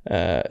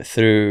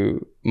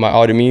through my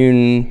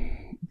autoimmune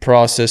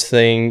process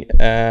thing.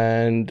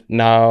 And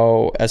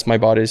now as my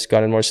body's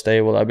gotten more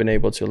stable, I've been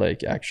able to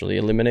like actually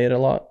eliminate a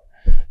lot.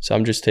 So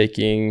I'm just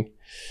taking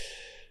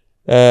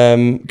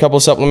a couple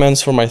of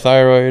supplements for my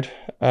thyroid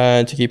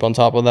to keep on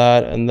top of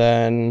that. And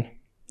then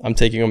I'm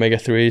taking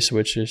omega-3s,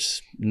 which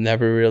is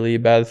never really a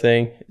bad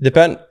thing.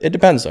 It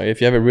depends though.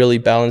 If you have a really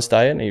balanced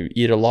diet and you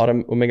eat a lot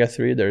of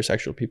omega-3, there's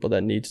actually people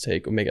that need to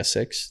take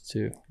omega-6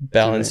 to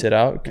balance it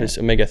out, because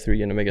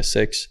omega-3 and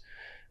omega-6,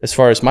 as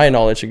far as my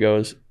knowledge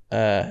goes,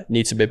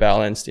 needs to be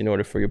balanced in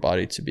order for your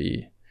body to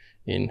be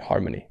in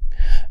harmony.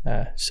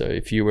 So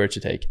if you were to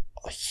take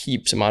a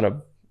heaps amount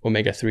of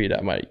omega-3,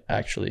 that might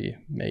actually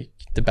make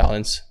the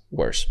balance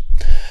worse.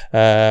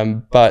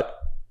 But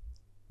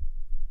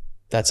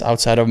that's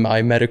outside of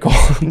my medical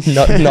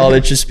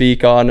knowledge to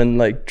speak on and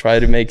like try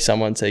to make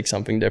someone take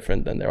something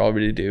different than they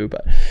already do.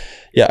 But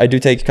I do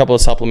take a couple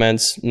of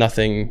supplements,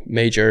 nothing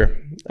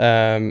major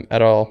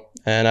at all.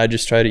 And I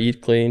just try to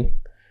eat clean.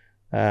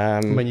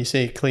 When you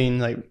say clean,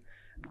 like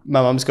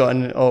my mom's got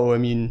an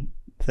autoimmune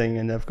thing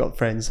and I've got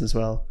friends as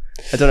well.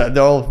 I don't know,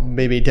 they're all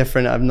maybe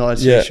different. I'm not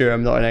actually sure.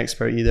 I'm not an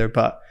expert either,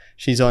 but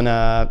she's on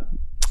a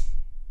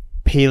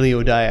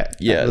paleo diet.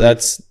 Yeah,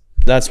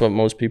 that's what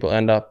most people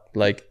end up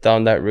like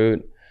down that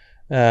route.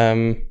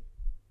 I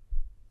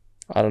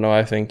don't know.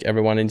 I think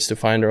everyone needs to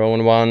find their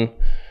own one,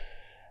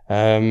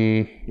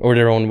 or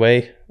their own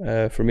way.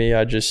 For me,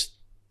 I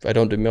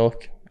don't do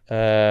milk.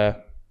 I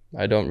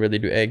don't really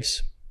do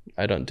eggs.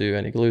 I don't do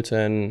any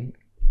gluten.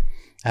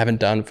 I haven't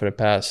done for the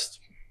past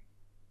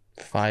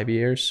 5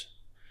 years.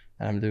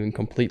 I'm doing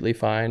completely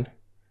fine.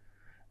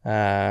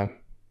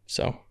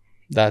 So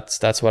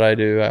that's what I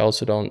do. I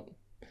also don't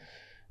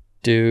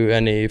do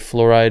any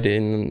fluoride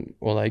in,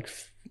 or like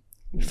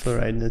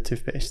fluoride in the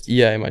toothpaste.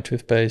 Yeah, in my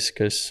toothpaste,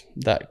 because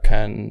that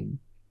can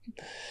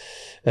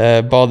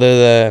bother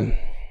the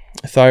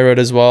thyroid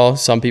as well.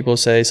 Some people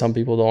say, some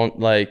people don't.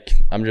 Like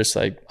I'm just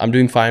like, I'm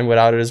doing fine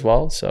without it as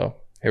well. So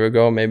here we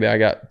go. Maybe I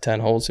got 10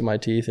 holes in my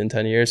teeth in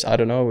 10 years. I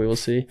don't know. We will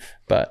see.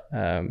 But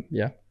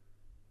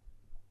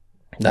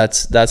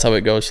that's how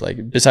it goes.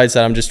 Like besides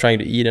that, I'm just trying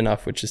to eat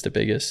enough, which is the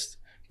biggest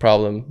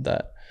problem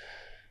that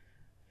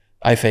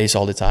I face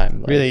all the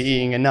time. Like, really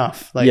eating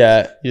enough? Like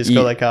you just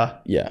go like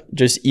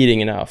just eating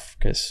enough,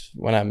 because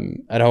when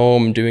I'm at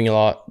home doing a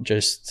lot,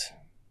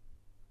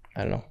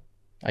 I don't know,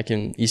 I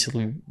can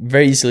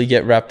very easily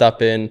get wrapped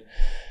up in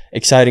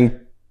exciting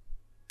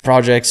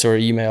projects or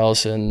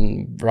emails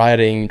and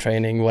writing,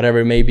 training, whatever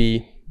it may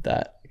be,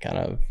 that kind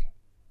of,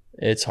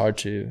 it's hard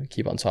to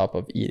keep on top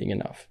of eating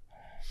enough.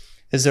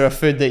 Is there a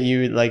food that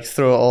you like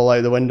throw it all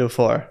out the window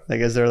for? Like,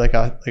 is there like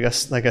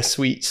a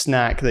sweet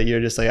snack that you're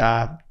just like,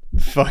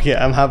 fuck it,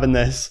 I'm having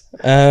this,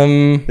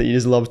 that you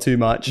just love too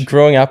much?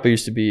 Growing up, I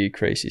used to be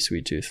crazy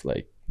sweet tooth,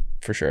 like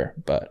for sure.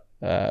 But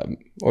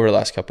over the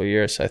last couple of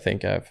years, I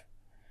think I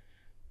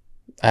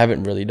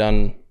haven't really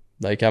done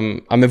Like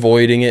I'm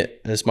avoiding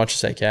it as much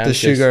as I can. The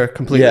sugar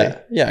completely.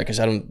 Yeah, because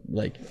I don't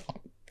like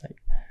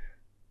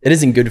it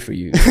isn't good for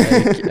you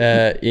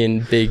like,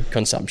 in big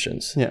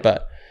consumptions. Yeah.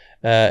 But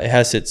it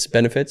has its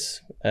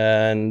benefits,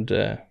 and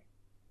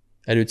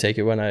I do take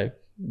it when I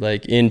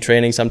like in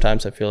training.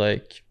 Sometimes I feel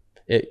like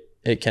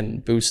it can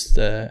boost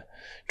the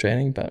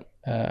training, but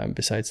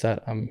besides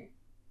that,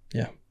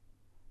 yeah.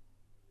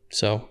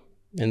 So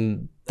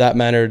in that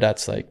manner,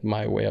 that's like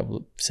my way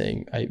of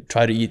saying I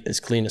try to eat as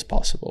clean as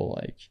possible.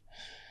 Like,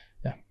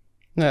 yeah.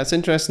 No, it's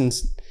interesting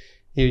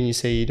hearing you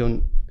say you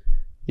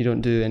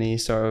don't do any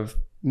sort of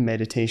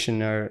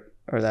meditation or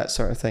that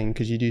sort of thing,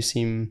 because you do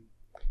seem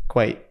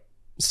quite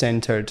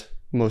centered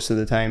most of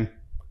the time.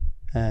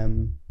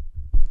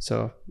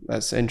 So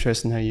that's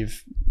interesting how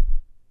you've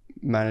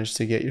managed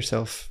to get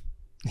yourself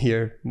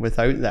here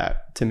without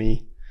that, to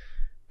me.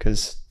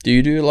 Because do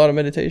you do a lot of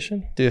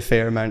meditation? Do a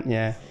fair amount,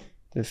 yeah.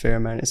 Do a fair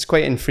amount. It's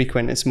quite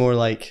infrequent. It's more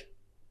like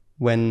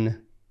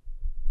when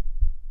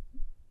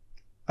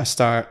I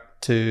start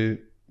to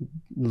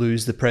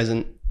lose the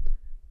present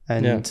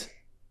and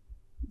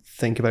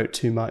think about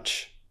too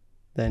much,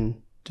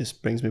 then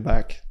just brings me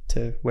back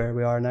to where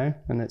we are now,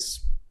 and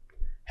it's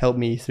helped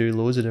me through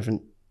loads of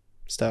different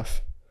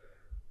stuff.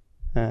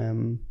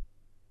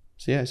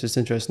 So yeah, it's just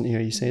interesting to hear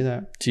you say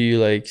that. Do you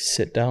like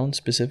sit down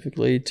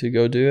specifically to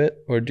go do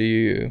it, or do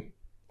you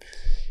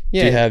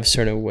have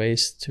certain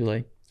ways to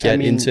like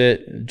get into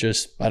it?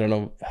 Just, I don't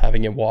know,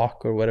 having a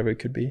walk or whatever it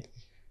could be.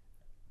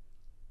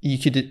 You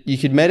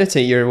could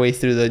meditate your way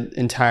through the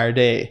entire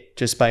day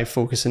just by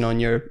focusing on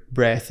your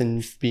breath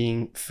and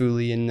being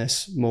fully in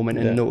this moment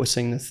and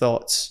noticing the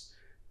thoughts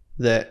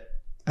that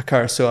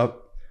occur.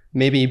 So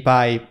maybe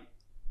by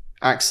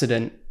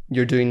accident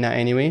you're doing that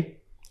anyway,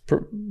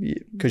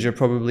 because you're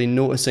probably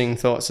noticing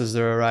thoughts as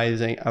they're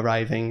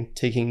arriving,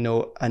 taking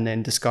note, and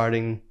then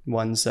discarding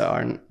ones that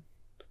aren't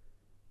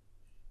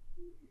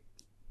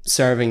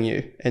serving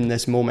you in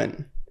this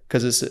moment.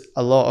 Because it's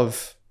a lot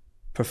of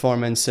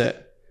performance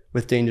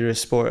with dangerous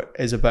sport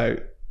is about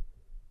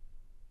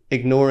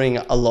ignoring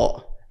a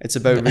lot. It's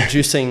about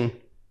reducing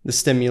the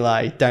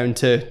stimuli down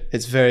to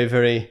its very,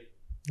 very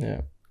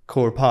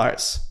core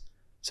parts.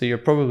 So you're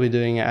probably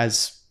doing it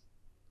as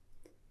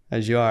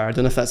you are. I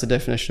don't know if that's a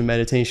definition of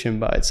meditation,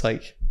 but it's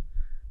like,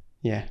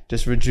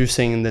 just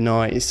reducing the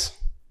noise.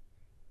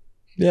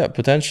 Yeah,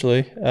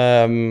 potentially.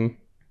 I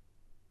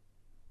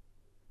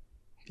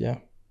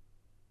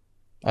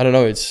don't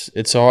know.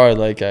 It's hard.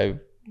 Like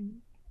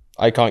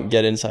I can't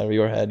get inside of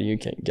your head, and you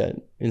can't get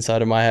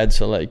inside of my head.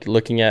 So like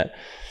looking at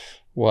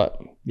what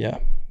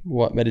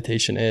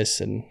meditation is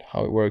and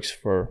how it works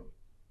for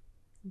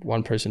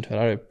one person to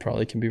another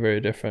probably can be very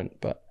different.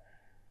 But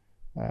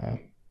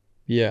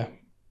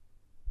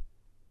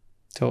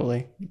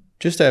Totally.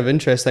 Just out of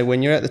interest, like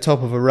when you're at the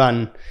top of a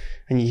run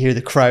and you hear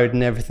the crowd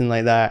and everything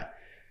like that,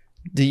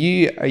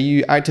 are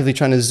you actively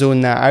trying to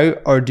zone that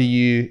out, or do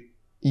you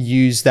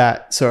use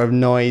that sort of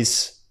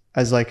noise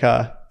as like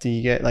do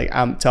you get like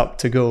amped up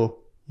to go,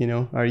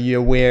 are you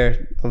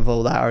aware of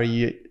all that, or are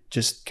you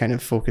just kind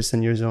of focused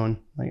in your zone?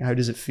 Like, how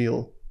does it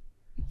feel?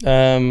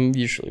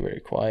 Usually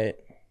very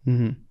quiet.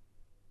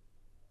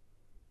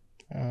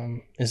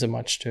 Isn't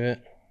much to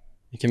it.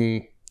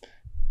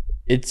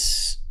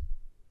 It's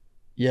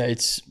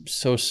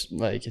so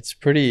like, it's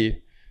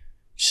pretty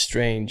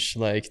strange,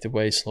 like the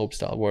way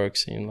slopestyle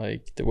works, and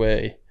like the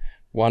way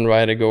one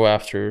rider go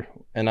after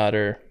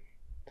another,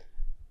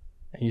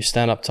 and you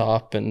stand up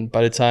top, and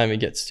by the time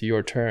it gets to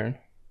your turn,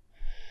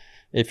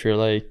 if you're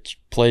like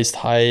placed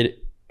high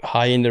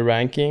in the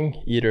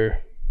ranking,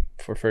 either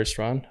for first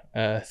run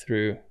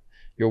through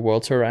your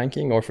world tour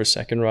ranking, or for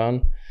second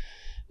run,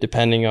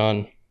 depending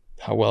on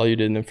how well you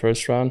did in the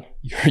first run,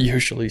 you're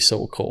usually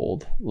so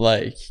cold,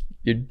 like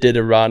you did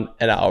a run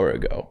an hour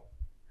ago.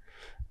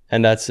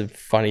 And that's a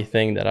funny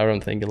thing that I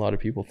don't think a lot of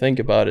people think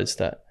about, is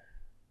that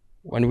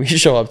when we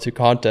show up to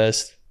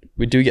contest,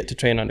 we do get to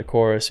train on the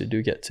course, we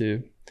do get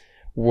to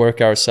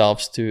work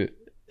ourselves to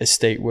a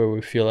state where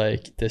we feel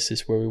like this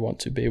is where we want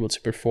to be able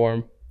to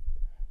perform.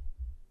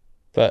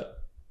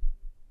 But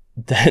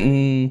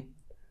then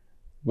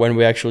when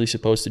we're actually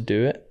supposed to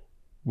do it,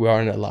 we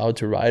aren't allowed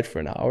to ride for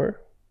an hour.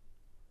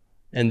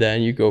 And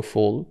then you go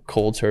full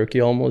cold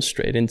turkey, almost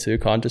straight into a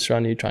contest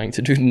run. You're trying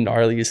to do the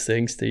gnarliest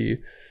things that you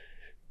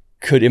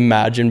could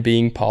imagine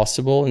being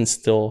possible and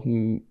still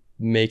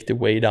make the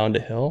way down the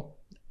hill.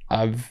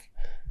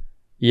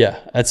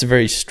 That's a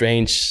very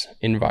strange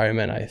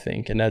environment, I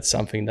think. And that's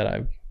something that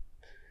I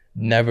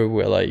never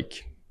will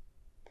like.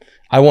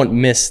 I won't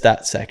miss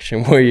that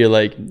section where you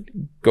like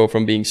go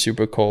from being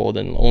super cold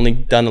and only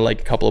done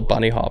like a couple of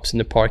bunny hops in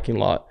the parking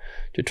lot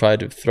to try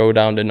to throw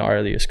down the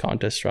gnarliest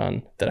contest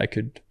run that I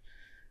could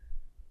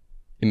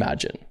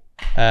imagine.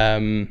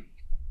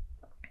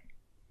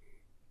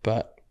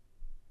 But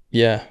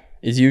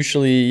it's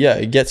usually,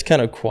 it gets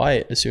kind of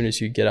quiet as soon as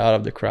you get out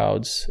of the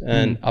crowds.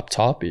 And up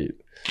top,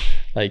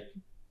 like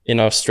in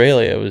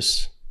Australia, it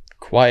was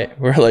quiet.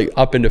 We're like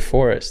up in the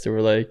forest. There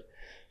were like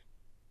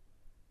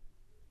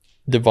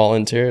the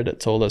volunteer that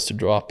told us to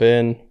drop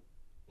in,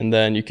 and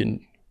then you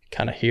can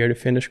kind of hear the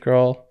finish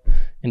crawl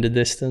in the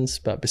distance.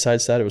 But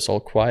besides that, it was all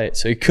quiet.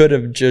 So it could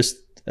have just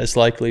as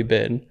likely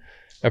been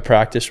a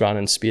practice run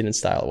and speed and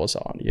style was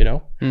on, you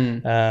know.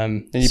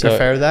 And you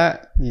prefer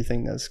that? You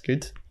think that's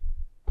good?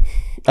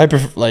 I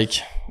prefer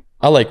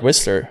I like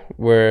Whistler,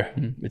 where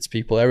it's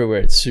people everywhere.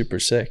 It's super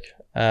sick.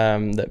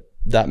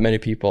 That many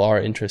people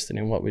are interested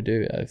in what we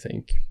do. I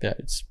think that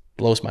it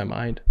blows my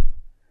mind.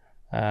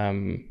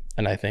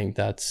 And I think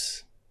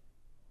that's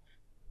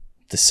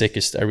the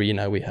sickest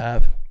arena we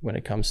have when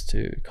it comes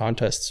to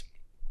contests.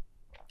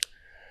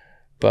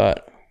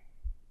 But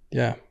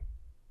yeah,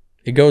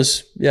 it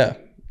goes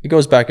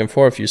back and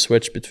forth. You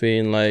switch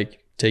between like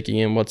taking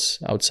in what's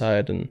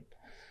outside and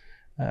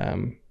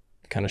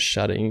kind of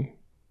shutting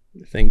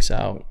things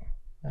out.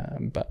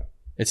 But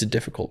it's a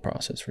difficult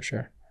process for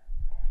sure.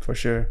 For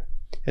sure.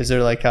 Is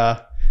there like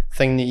a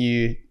thing that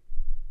you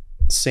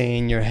say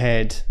in your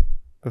head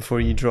before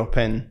you drop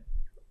in?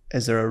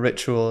 Is there a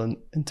ritual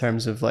in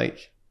terms of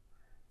like,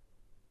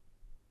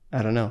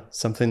 I don't know,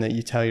 something that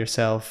you tell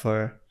yourself,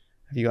 or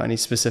have you got any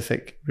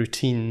specific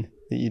routine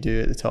that you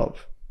do at the top?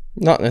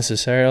 Not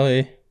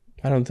necessarily.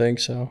 I don't think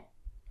so.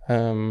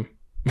 More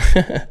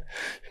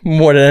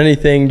than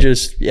anything,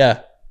 just,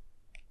 I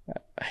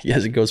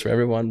guess it goes for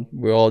everyone.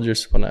 We all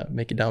just want to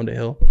make it down the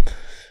hill.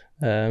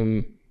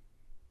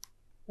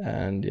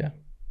 And yeah.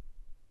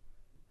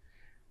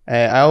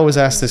 I always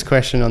ask this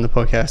question on the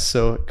podcast,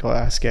 so gotta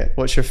ask it.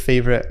 What's your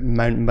favorite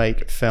mountain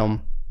bike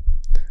film?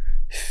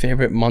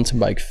 Favorite mountain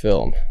bike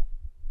film?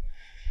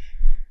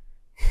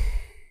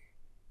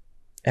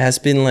 It has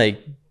been like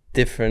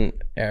different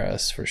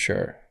eras for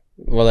sure.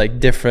 Well, like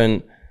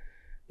different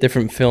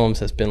films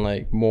has been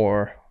like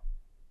more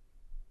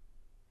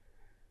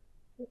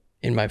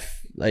in my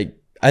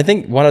I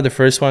think one of the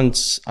first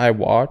ones I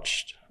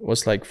watched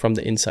was like From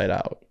the Inside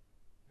Out.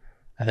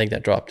 I think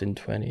that dropped in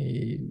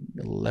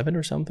 2011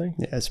 or something.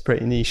 Yeah, it's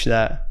pretty niche,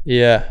 that.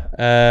 Yeah.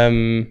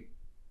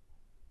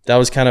 That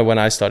was kind of when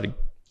I started,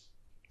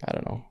 I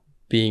don't know,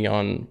 being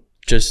on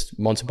just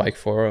mountain bike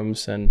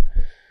forums and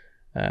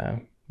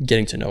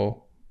getting to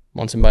know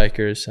mountain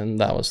bikers. And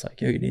that was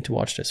like, you need to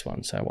watch this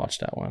one. So I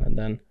watched that one, and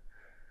then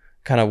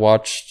kind of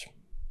watched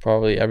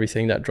probably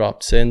everything that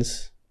dropped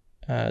since.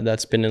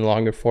 That's been in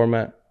longer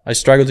format. I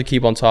struggle to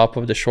keep on top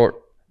of the short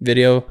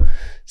video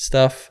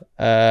stuff.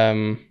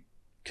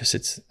 Because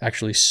it's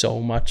actually so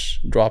much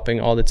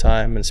dropping all the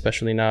time, and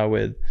especially now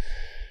with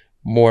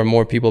more and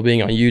more people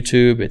being on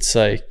YouTube, it's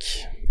like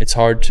it's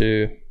hard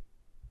to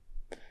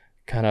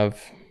kind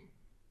of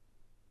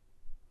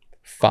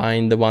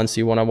find the ones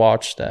you want to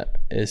watch that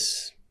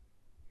is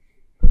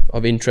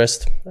of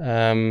interest,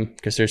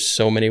 because there's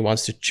so many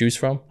ones to choose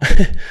from.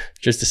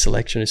 Just the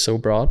selection is so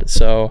broad.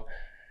 So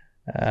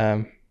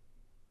I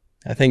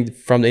think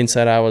From the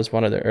Inside Out was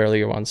one of the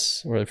earlier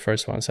ones, or the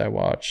first ones I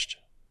watched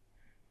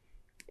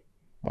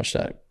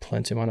that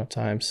plenty amount of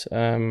times.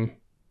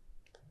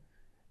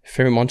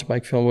 Favorite mountain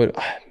bike film would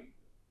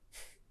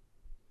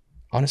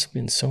honestly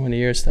been so many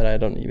years that I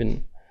don't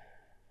even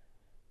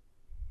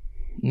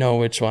know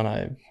which one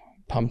I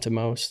pumped the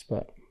most.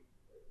 But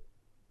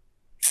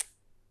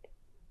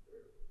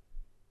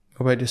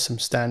what about just some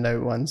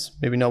standout ones?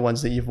 Maybe not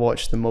ones that you've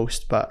watched the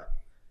most, but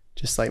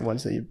just like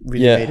ones that you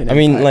really made an impact. I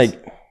mean,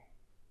 like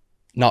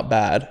Not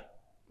Bad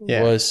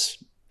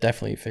was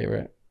definitely a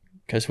favorite.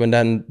 Because when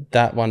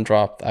that one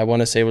dropped, I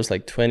want to say it was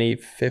like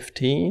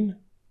 2015,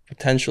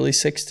 potentially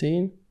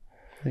 16.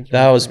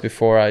 That was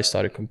before I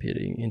started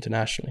competing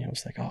internationally. I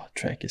was like, oh,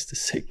 Trek is the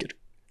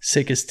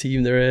sickest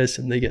team there is,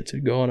 and they get to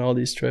go on all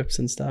these trips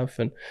and stuff.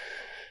 And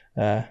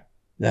they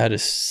had a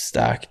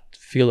stacked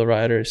field of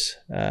riders,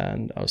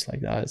 and I was like,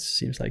 that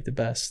seems like the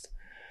best.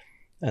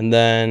 And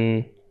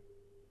then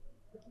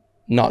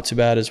Not Too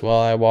Bad as well,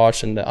 I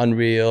watched, and the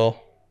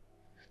Unreal.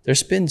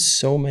 There's been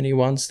so many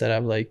ones that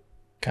I've like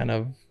kind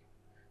of.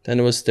 Then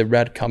it was the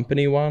Red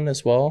Company one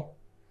as well.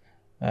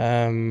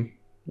 That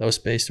was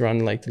based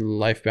around like the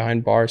Life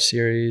Behind Bars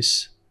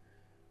series.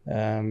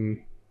 I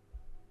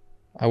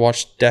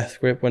watched Death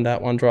Grip when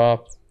that one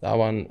dropped. That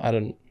one,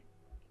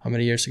 how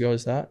many years ago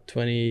is that?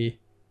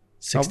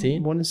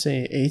 2016? I want to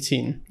say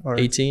 18 or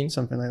 18?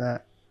 Something like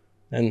that.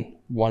 And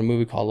one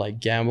movie called like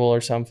Gamble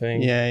or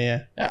something.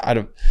 Yeah.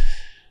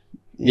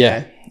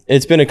 Yeah.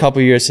 It's been a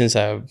couple years since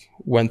I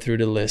went through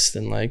the list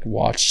and like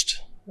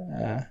watched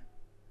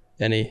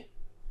any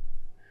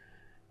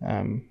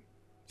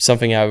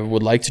something I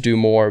would like to do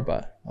more,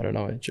 but I don't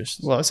know. It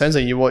sounds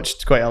like you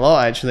watched quite a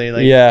lot actually.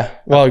 Like, yeah,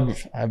 well,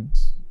 I'm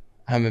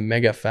a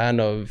mega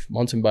fan of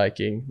mountain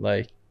biking.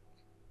 Like,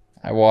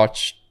 I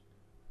watched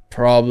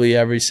probably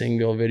every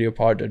single video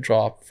part that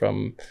dropped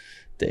from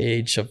the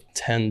age of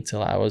 10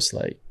 till I was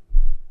like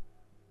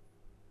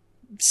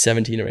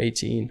 17 or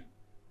 18.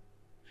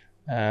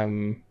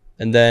 And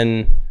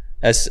then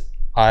as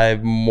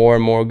I've more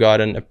and more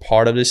gotten a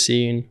part of the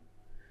scene,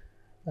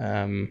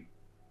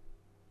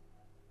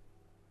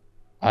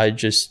 I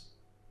just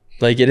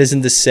like, it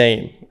isn't the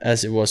same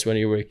as it was when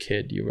you were a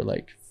kid. You were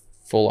like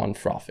full on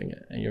frothing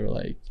it, and you were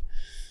like,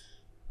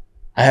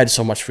 I had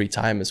so much free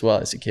time as well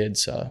as a kid,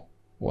 so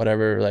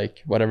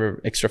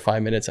whatever extra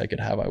 5 minutes I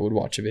could have, I would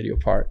watch a video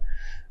part.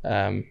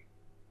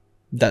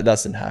 That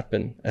doesn't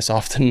happen as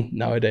often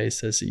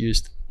nowadays as it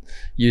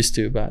used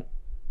to, but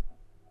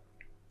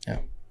yeah,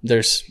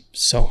 there's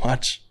so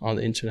much on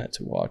the internet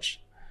to watch.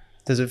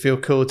 Does it feel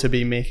cool to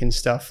be making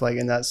stuff like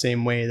in that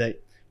same way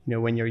that, you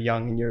know, when you're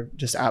young and you're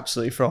just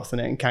absolutely frothing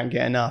it and can't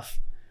get enough,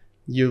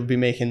 you'll be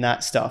making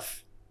that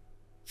stuff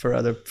for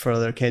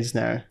other kids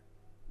now?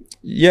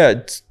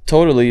 Yeah,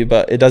 totally,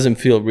 but it doesn't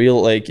feel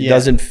real. Like, it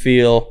doesn't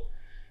feel...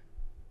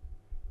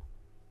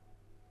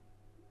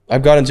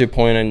 I've gotten to a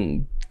point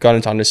and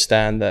gotten to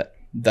understand that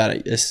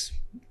is,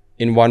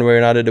 in one way or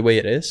another, the way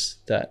it is,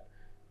 that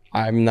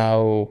I'm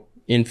now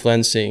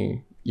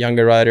influencing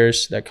younger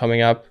riders that are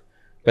coming up,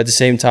 but at the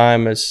same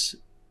time as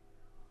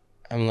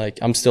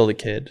I'm still the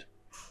kid,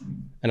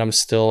 and I'm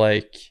still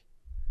like,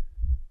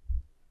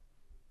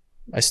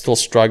 I still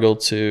struggle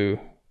to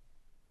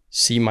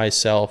see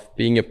myself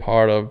being a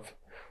part of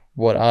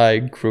what I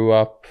grew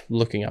up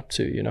looking up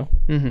to, you know?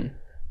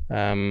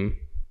 Mm-hmm.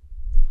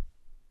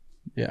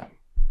 Yeah,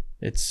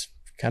 it's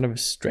kind of a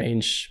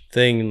strange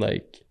thing,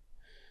 like,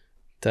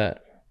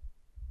 that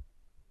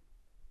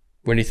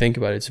when you think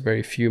about it, it's a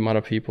very few amount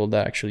of people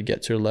that actually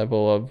get to a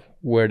level of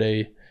where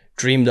they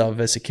dreamed of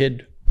as a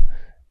kid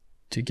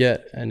to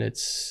get. And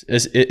it's a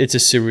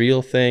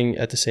surreal thing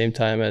at the same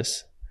time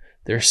as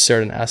there are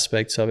certain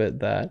aspects of it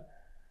that,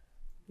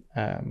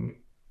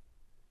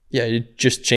 it just changes.